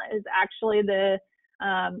email is actually the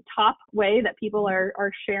top way that people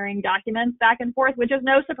are sharing documents back and forth, which is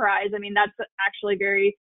no surprise. I mean, that's actually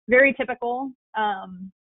very, very typical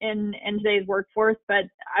in today's workforce. But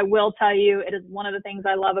I will tell you, it is one of the things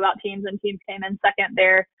I love about Teams, and Teams came in second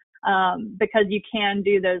there, because you can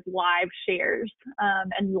do those live shares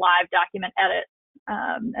and live document edits.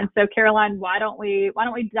 And so, Karaline, why don't we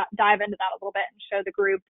dive into that a little bit and show the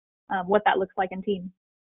group what that looks like in Teams?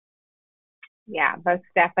 Yeah, most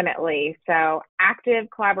definitely. So active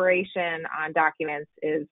collaboration on documents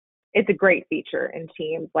it's a great feature in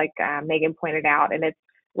Teams, like Megan pointed out, and it's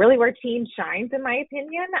really where Teams shines, in my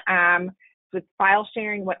opinion. With file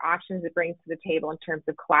sharing, what options it brings to the table in terms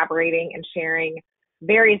of collaborating and sharing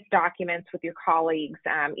various documents with your colleagues,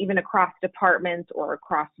 even across departments or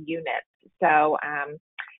across units. So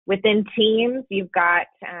within Teams, you've got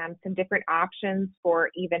some different options for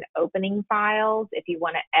even opening files. If you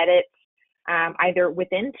want to edit either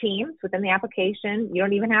within Teams, within the application, you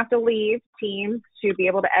don't even have to leave Teams to be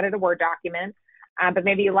able to edit a Word document. But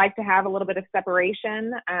maybe you like to have a little bit of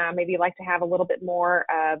separation. Maybe you like to have a little bit more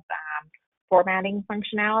of formatting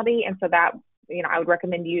functionality. And so that, I would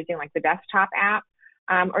recommend using like the desktop app.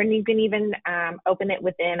 Or you can even open it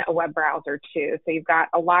within a web browser too. So you've got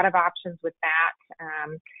a lot of options with that.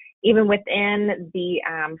 Even within the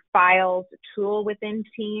files tool within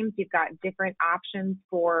Teams, you've got different options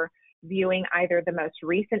for viewing either the most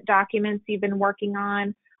recent documents you've been working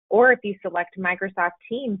on, or if you select Microsoft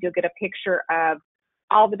Teams, you'll get a picture of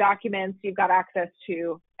all the documents you've got access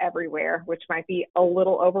to everywhere, which might be a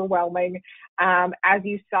little overwhelming. As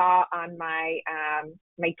you saw on my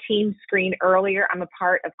team screen earlier, I'm a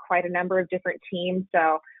part of quite a number of different teams.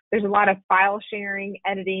 So there's a lot of file sharing,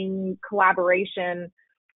 editing, collaboration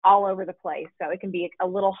all over the place. So it can be a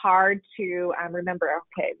little hard to remember,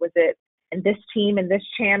 okay, was it in this team, in this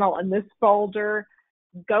channel, in this folder?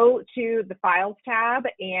 Go to the Files tab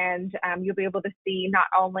and you'll be able to see not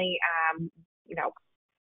only,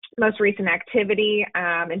 most recent activity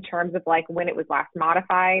in terms of like when it was last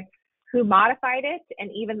modified, who modified it,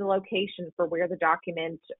 and even the location for where the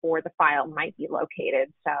document or the file might be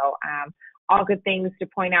located. So all good things to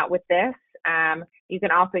point out with this. You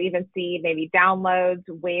can also even see maybe downloads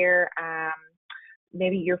where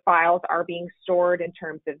maybe your files are being stored in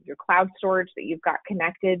terms of your cloud storage that you've got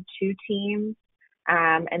connected to Teams.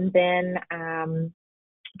 And then I'm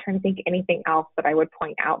trying to think anything else that I would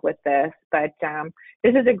point out with this, but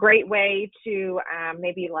this is a great way to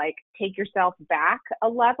maybe like take yourself back a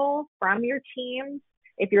level from your Teams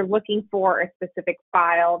if you're looking for a specific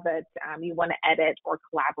file that you want to edit or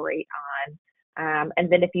collaborate on. And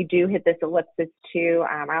then if you do hit this ellipsis too,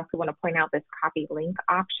 I also want to point out this copy link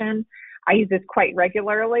option. I use this quite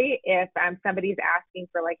regularly if somebody's asking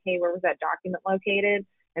for like, hey, where was that document located?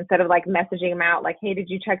 Instead of like messaging them out like, hey, did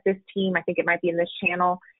you check this team? I think it might be in this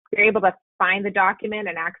channel. You're able to find the document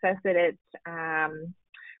and access it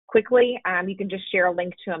quickly. You can just share a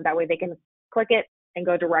link to them. That way they can click it and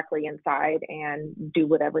go directly inside and do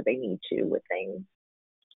whatever they need to with things.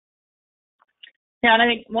 Yeah, and I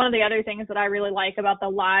think one of the other things that I really like about the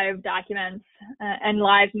live documents, and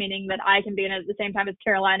live meaning that I can be in it at the same time as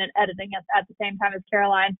Karaline and editing it at the same time as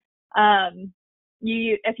Karaline,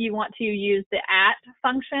 if you want to use the @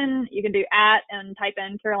 function, you can do @ and type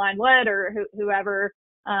in Karaline Wood or whoever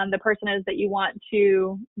the person is that you want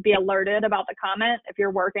to be alerted about the comment. If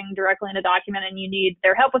you're working directly in a document and you need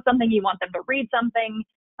their help with something, you want them to read something,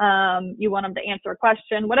 you want them to answer a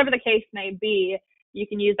question, whatever the case may be, you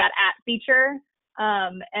can use that @ feature.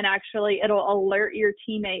 And actually it'll alert your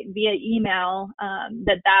teammate via email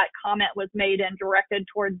that comment was made and directed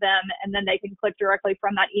towards them, and then they can click directly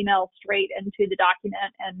from that email straight into the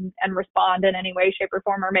document and respond in any way, shape, or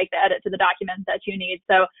form, or make the edit to the document that you need.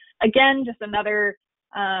 So again, just another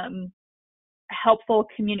helpful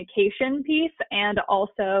communication piece and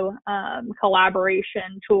also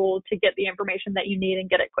collaboration tool to get the information that you need and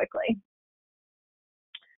get it quickly.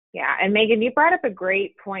 Yeah, and Megan, you brought up a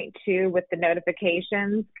great point too with the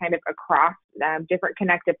notifications kind of across different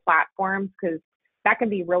connected platforms, because that can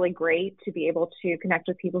be really great to be able to connect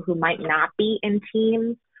with people who might not be in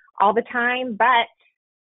Teams all the time, but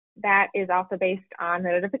that is also based on the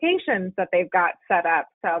notifications that they've got set up.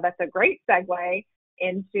 So that's a great segue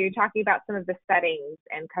into talking about some of the settings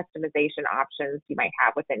and customization options you might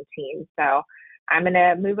have within Teams. So I'm going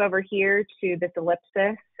to move over here to this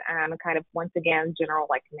ellipsis and kind of, once again, general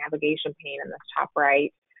like navigation pane in the top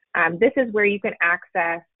right. This is where you can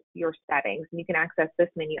access your settings, and you can access this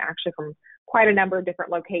menu actually from quite a number of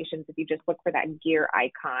different locations if you just look for that gear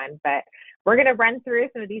icon. But we're going to run through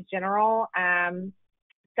some of these general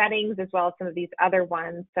settings as well as some of these other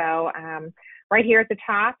ones. So right here at the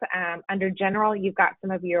top, under general, you've got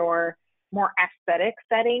some of your more aesthetic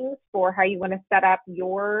settings for how you want to set up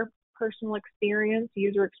your personal experience,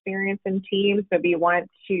 user experience in Teams. So if you want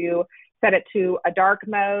to set it to a dark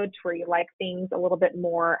mode to where you like things a little bit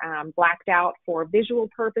more blacked out for visual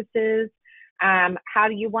purposes. How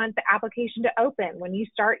do you want the application to open when you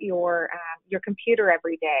start your computer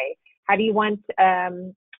every day? How do you want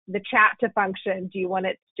the chat to function? Do you want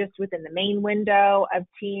it just within the main window of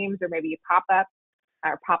Teams, or maybe you pop up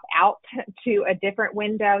or pop out to a different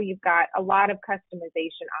window? You've got a lot of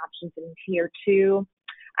customization options in here too.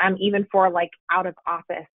 even for like out of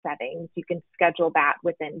office settings, you can schedule that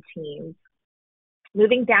within Teams.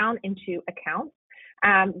 Moving down into accounts,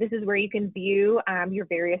 this is where you can view your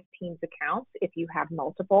various Teams accounts if you have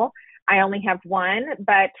multiple. I only have one,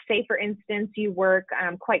 but say for instance, you work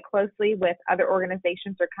quite closely with other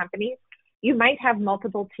organizations or companies, you might have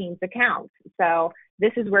multiple Teams accounts. So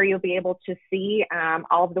this is where you'll be able to see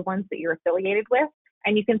all of the ones that you're affiliated with,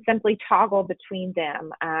 and you can simply toggle between them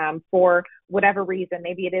for whatever reason.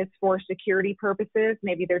 Maybe it is for security purposes.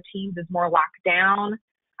 Maybe their Teams is more locked down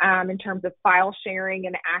in terms of file sharing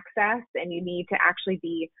and access, and you need to actually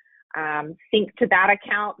be synced to that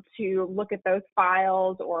account to look at those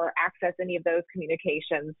files or access any of those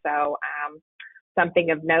communications. So something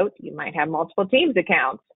of note, you might have multiple Teams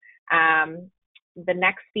accounts. The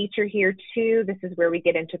next feature here too, this is where we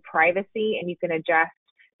get into privacy, and you can adjust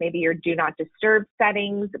maybe your do not disturb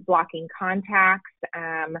settings, blocking contacts,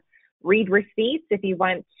 read receipts if you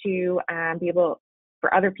want to be able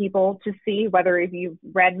for other people to see whether you've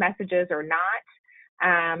read messages or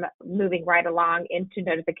not. Moving right along into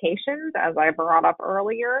notifications, as I brought up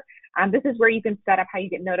earlier. This is where you can set up how you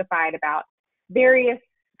get notified about various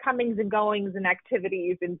comings and goings and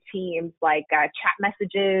activities in Teams, like chat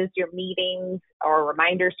messages, your meetings, or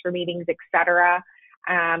reminders for meetings, etc.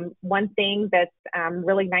 One thing that's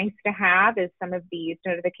really nice to have is some of these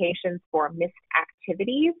notifications for missed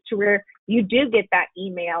activities, to where you do get that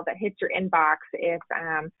email that hits your inbox if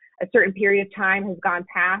a certain period of time has gone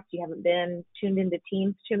past, you haven't been tuned into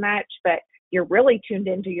Teams too much, but you're really tuned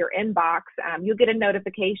into your inbox. You'll get a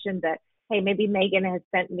notification that, hey, maybe Megan has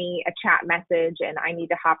sent me a chat message and I need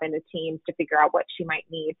to hop into Teams to figure out what she might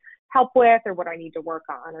need help with or what I need to work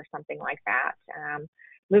on or something like that.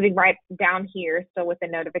 Moving right down here, so with the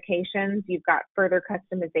notifications, you've got further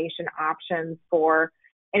customization options for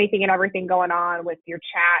anything and everything going on with your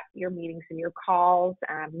chat, your meetings, and your calls.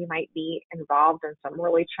 You might be involved in some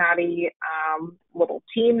really chatty little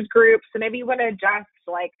Teams groups. So maybe you want to adjust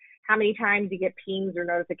like how many times you get pings or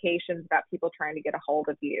notifications about people trying to get a hold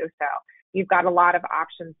of you. So you've got a lot of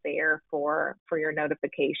options there for your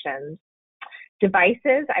notifications.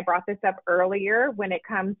 Devices, I brought this up earlier when it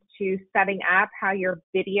comes to setting up how your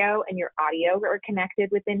video and your audio are connected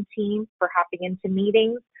within Teams for hopping into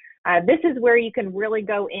meetings. This is where you can really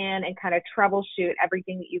go in and kind of troubleshoot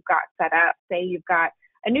everything that you've got set up. Say you've got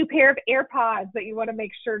a new pair of AirPods that you want to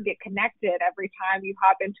make sure get connected every time you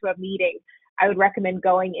hop into a meeting. I would recommend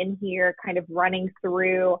going in here, kind of running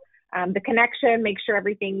through the connection, make sure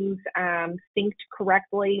everything's synced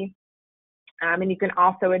correctly. And you can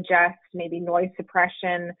also adjust maybe noise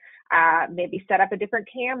suppression, maybe set up a different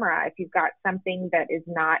camera. If you've got something that is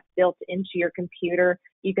not built into your computer,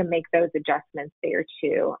 you can make those adjustments there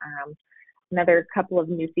too. Another couple of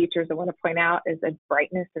new features I want to point out is a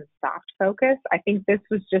brightness and soft focus. I think this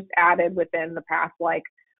was just added within the past like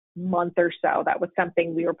month or so. That was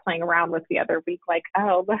something we were playing around with the other week, like,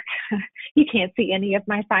 oh, look, you can't see any of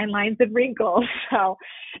my fine lines and wrinkles. So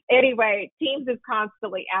anyway, Teams is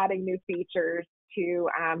constantly adding new features to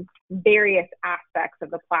various aspects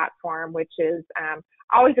of the platform, which is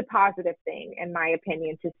always a positive thing, in my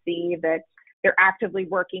opinion, to see that they're actively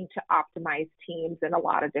working to optimize Teams in a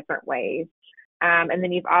lot of different ways. And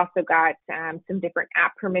then you've also got some different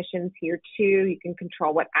app permissions here too. You can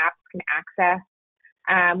control what apps can access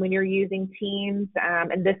when you're using Teams,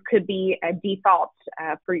 and this could be a default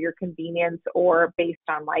for your convenience or based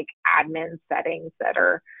on like admin settings that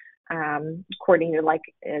are according to like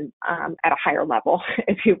at a higher level,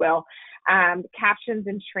 if you will. Captions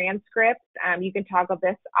and transcripts, you can toggle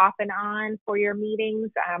this off and on for your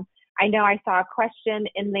meetings. I know I saw a question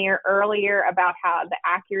in there earlier about how the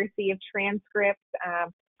accuracy of transcripts.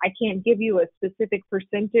 I can't give you a specific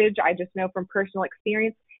percentage. I just know from personal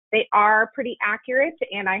experience, they are pretty accurate,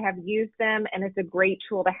 and I have used them, and it's a great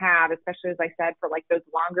tool to have, especially, as I said, for like those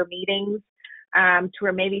longer meetings, to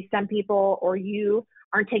where maybe some people or you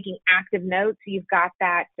aren't taking active notes. You've got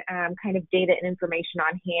that kind of data and information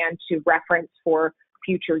on hand to reference for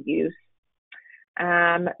future use.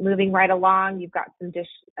 Moving right along, you've got some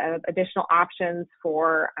additional options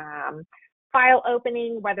for file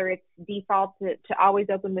opening, whether it's default to always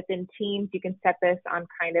open within Teams. You can set this on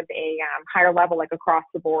kind of a higher level, like across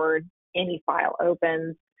the board, any file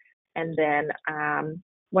opens. And then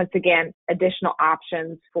once again, additional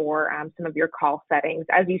options for some of your call settings.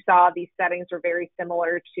 As you saw, these settings are very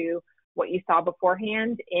similar to what you saw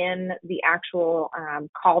beforehand in the actual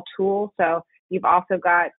call tool. So you've also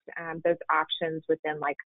got those options within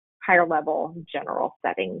like higher level general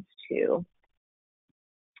settings too.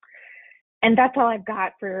 And that's all I've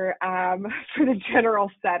got for for the general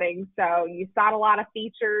setting. So you saw a lot of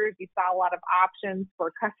features, you saw a lot of options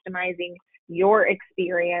for customizing your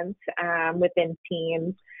experience within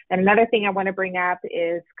Teams. And another thing I want to bring up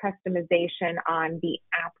is customization on the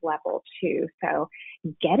app level too. So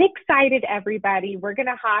get excited, everybody. We're going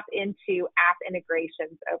to hop into app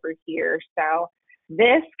integrations over here. So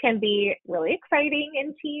this can be really exciting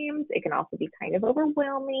in Teams. It can also be kind of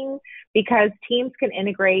overwhelming because Teams can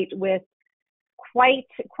integrate with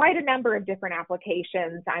quite a number of different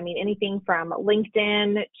applications. I mean, anything from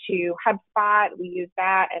LinkedIn to HubSpot, we use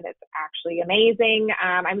that and it's actually amazing.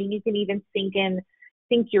 I mean, you can even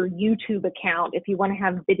sync your YouTube account if you want to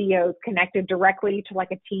have videos connected directly to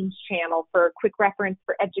like a Teams channel for quick reference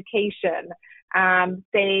for education.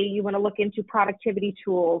 Say you want to look into productivity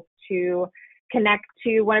tools to connect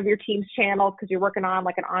to one of your Teams channels because you're working on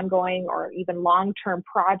like an ongoing or even long-term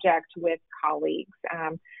project with colleagues.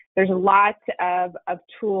 There's a lot of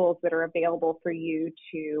tools that are available for you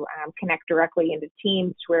to connect directly into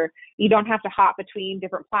Teams where you don't have to hop between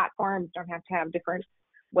different platforms, don't have to have different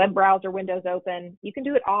web browser windows open. You can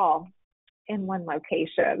do it all in one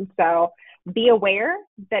location. So be aware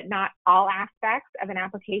that not all aspects of an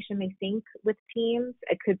application may sync with Teams.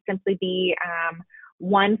 It could simply be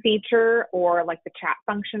one feature or like the chat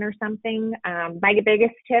function or something. My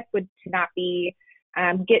biggest tip would to not be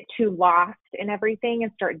get too lost in everything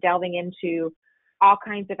and start delving into all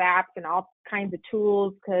kinds of apps and all kinds of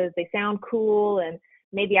tools because they sound cool. And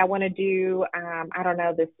maybe I want to do, I don't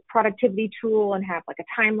know, this productivity tool and have like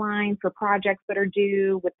a timeline for projects that are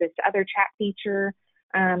due with this other chat feature.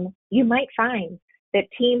 You might find that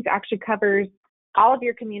Teams actually covers all of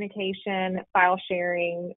your communication, file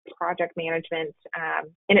sharing, project management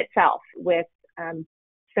in itself with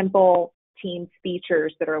simple Teams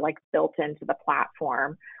features that are like built into the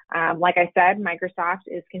platform. Like I said, Microsoft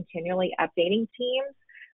is continually updating Teams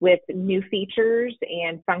with new features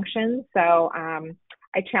and functions. So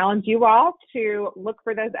I challenge you all to look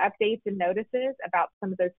for those updates and notices about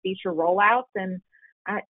some of those feature rollouts and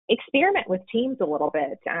experiment with Teams a little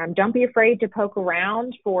bit. Don't be afraid to poke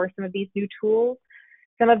around for some of these new tools.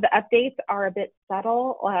 Some of the updates are a bit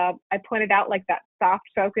subtle. I pointed out like that soft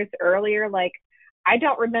focus earlier, like I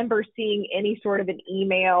don't remember seeing any sort of an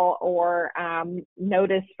email or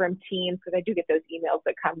notice from Teams because I do get those emails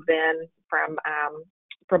that comes in from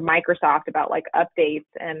Microsoft about like updates,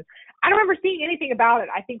 and I don't remember seeing anything about it.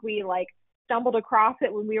 I think we like stumbled across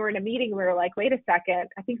it when we were in a meeting. We were like, wait a second,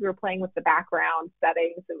 I think we were playing with the background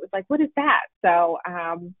settings. It was like, what is that? So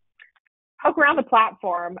poke around the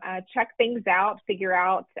platform, check things out, figure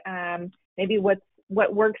out maybe what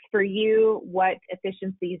works for you, what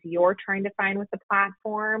efficiencies you're trying to find with the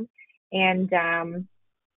platform, and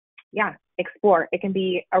explore. It can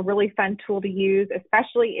be a really fun tool to use,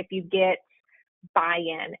 especially if you get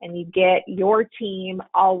buy-in and you get your team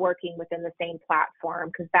all working within the same platform,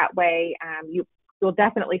 because that way you'll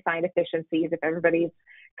definitely find efficiencies if everybody's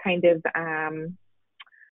kind of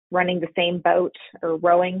running the same boat or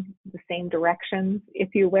rowing the same directions, if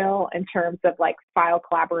you will, in terms of like file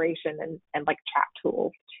collaboration and like chat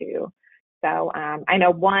tools too. So I know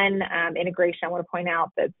one integration I want to point out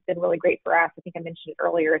that's been really great for us, I think I mentioned it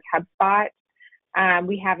earlier, is HubSpot.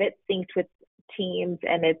 We have it synced with Teams,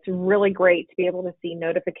 and it's really great to be able to see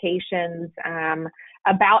notifications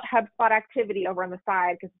about HubSpot activity over on the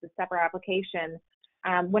side because it's a separate application.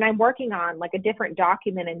 When I'm working on like a different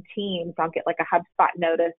document in Teams, I'll get like a HubSpot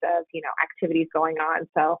notice of, activities going on.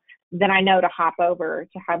 So then I know to hop over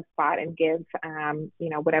to HubSpot and give,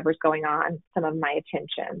 whatever's going on some of my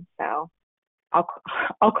attention. So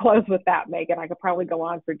I'll close with that, Megan. I could probably go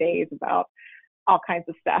on for days about all kinds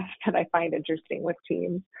of stuff that I find interesting with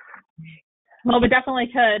Teams. Well, we definitely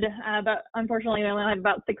could, but unfortunately, we only have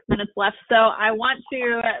about 6 minutes left. So I want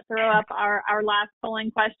to throw up our last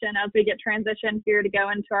polling question as we get transitioned here to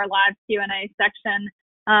go into our live Q&A section.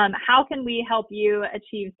 How can we help you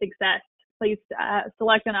achieve success? Please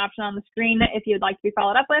select an option on the screen if you'd like to be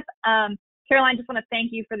followed up with. Karaline, just want to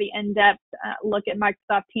thank you for the in-depth look at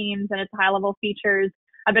Microsoft Teams and its high-level features.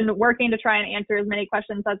 I've been working to try and answer as many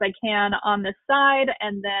questions as I can on this side,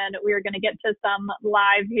 and then we're going to get to some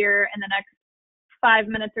live here in the next 5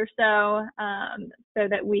 minutes or so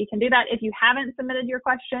that we can do that. If you haven't submitted your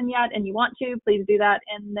question yet and you want to, please do that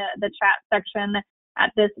in the chat section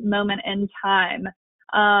at this moment in time.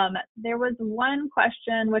 There was one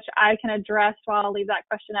question which I can address while I'll leave that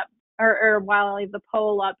question up, or while I leave the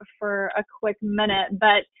poll up for a quick minute,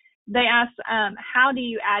 but they asked, how do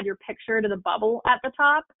you add your picture to the bubble at the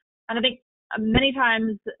top? And I think many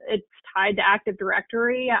times it's tied to Active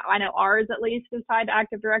Directory. I know ours at least is tied to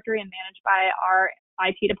Active Directory and managed by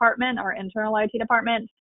IT department, our internal IT department.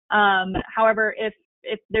 However, if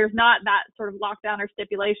there's not that sort of lockdown or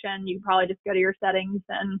stipulation, you can probably just go to your settings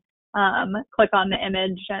and click on the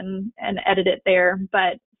image and edit it there.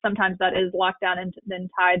 But sometimes that is locked down and then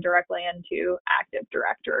tied directly into Active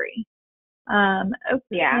Directory. Okay.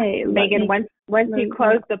 Yeah, Megan, once you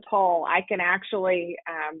close the poll, I can actually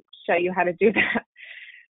show you how to do that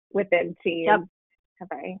within Teams. Yep.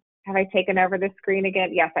 Have I taken over the screen again?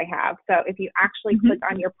 Yes, I have. So if you actually click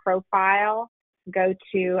on your profile, go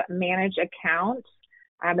to Manage Account,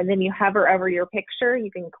 and then you hover over your picture.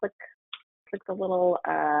 You can click the little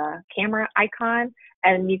camera icon,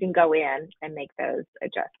 and you can go in and make those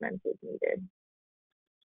adjustments as needed.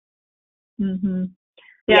 Mm-hmm.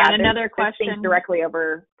 Yeah, and another question. This directly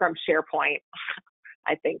over from SharePoint.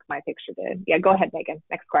 I think my picture did. Yeah, go ahead, Megan.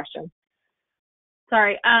 Next question.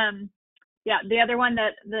 Sorry. Yeah, the other one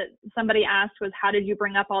that somebody asked was, how did you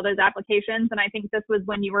bring up all those applications? And I think this was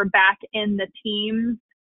when you were back in the Teams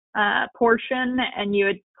portion and you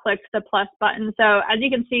had clicked the plus button. So as you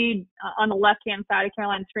can see on the left-hand side of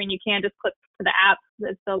Karaline's screen, you can just click to the app.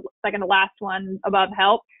 It's the second to last one above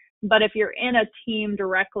help. But if you're in a team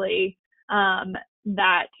directly,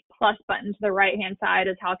 that plus button to the right-hand side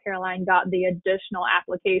is how Karaline got the additional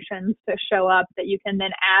applications to show up that you can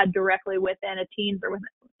then add directly within a Teams or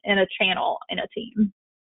in a channel in a team.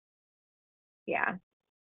 Yeah.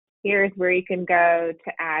 Here's where you can go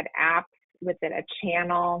to add apps within a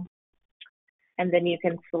channel. And then you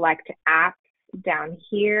can select apps down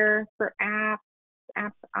here for apps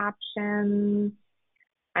options.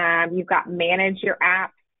 You've got manage your apps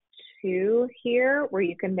too here, where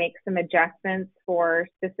you can make some adjustments for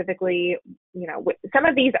specifically, some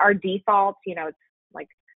of these are defaults, it's like,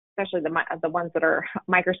 especially the ones that are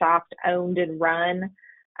Microsoft owned and run.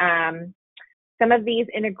 Some of these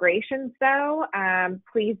integrations though,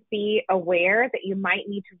 please be aware that you might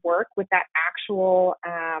need to work with that actual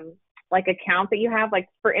account that you have. Like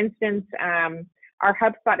for instance, our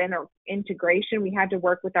HubSpot integration, we had to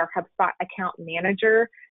work with our HubSpot account manager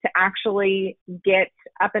to actually get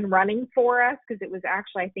up and running for us, because it was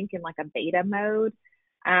actually, I think, in like a beta mode.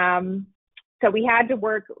 So we had to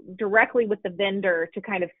work directly with the vendor to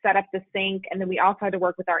kind of set up the sync. And then we also had to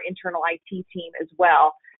work with our internal IT team as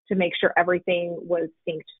well to make sure everything was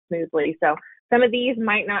synced smoothly. So some of these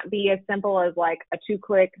might not be as simple as like a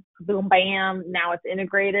 2-click, boom, bam, now it's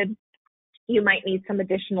integrated. You might need some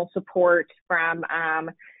additional support from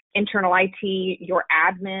internal IT, your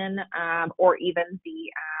admin, or even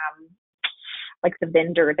the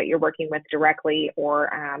vendor that you're working with directly, or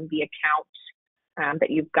the account that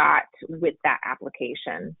you've got with that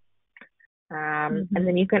application. And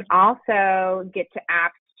then you can also get to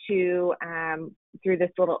apps too through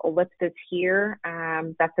this little ellipsis here.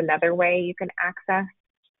 That's another way you can access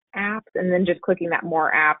apps. And then just clicking that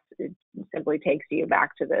more apps, it simply takes you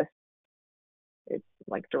back to this. It's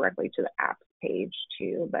like directly to the apps page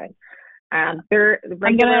too, but they're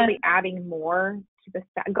regularly adding more to the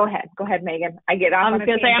stack. Go ahead, Megan. I get off. I was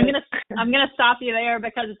going to say I'm gonna stop you there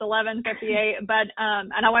because it's 11:58. But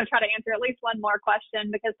and I want to try to answer at least one more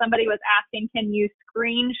question, because somebody was asking, can you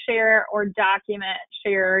screen share or document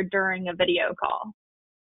share during a video call?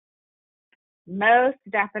 Most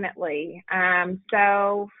definitely.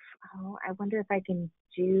 So I wonder if I can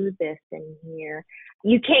do this in here.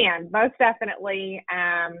 You can, most definitely.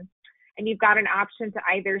 And you've got an option to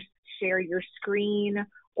either share your screen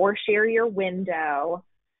or share your window.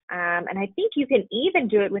 And I think you can even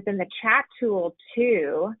do it within the chat tool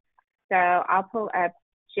too. So I'll pull up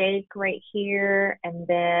Jake right here, and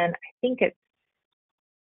then I think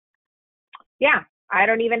I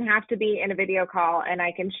don't even have to be in a video call, and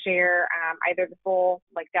I can share either the full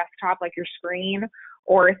desktop, like your screen,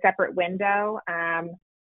 or a separate window.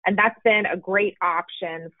 And that's been a great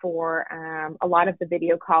option for a lot of the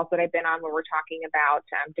video calls that I've been on where we're talking about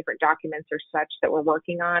different documents or such that we're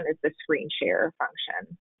working on, is the screen share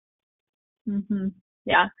function. Mm-hmm.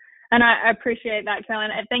 Yeah. And I appreciate that,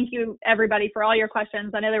 Karaline. And thank you, everybody, for all your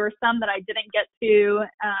questions. I know there were some that I didn't get to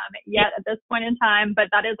yet at this point in time, but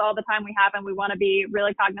that is all the time we have, and we want to be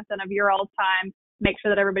really cognizant of your all's time, make sure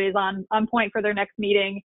that everybody's on point for their next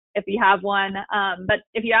meeting if you have one. But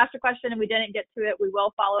if you asked a question and we didn't get to it, we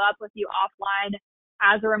will follow up with you offline.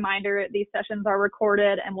 As a reminder, these sessions are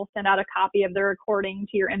recorded, and we'll send out a copy of the recording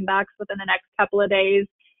to your inbox within the next couple of days.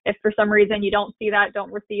 If for some reason you don't see that,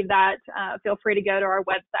 don't receive that, feel free to go to our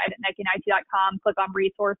website at netgainit.com, click on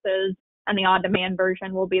resources, and the on-demand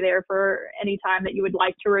version will be there for any time that you would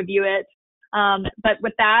like to review it. But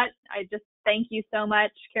with that, I just thank you so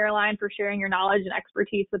much, Karaline, for sharing your knowledge and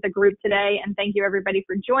expertise with the group today. And thank you, everybody,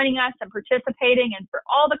 for joining us and participating and for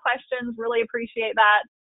all the questions. Really appreciate that.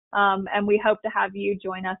 And we hope to have you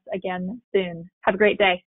join us again soon. Have a great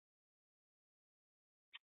day.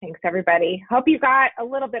 Thanks, everybody. Hope you got a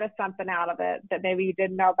little bit of something out of it that maybe you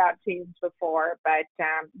didn't know about Teams before, but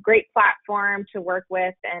great platform to work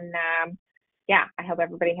with. And yeah, I hope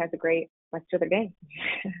everybody has a great rest of their day.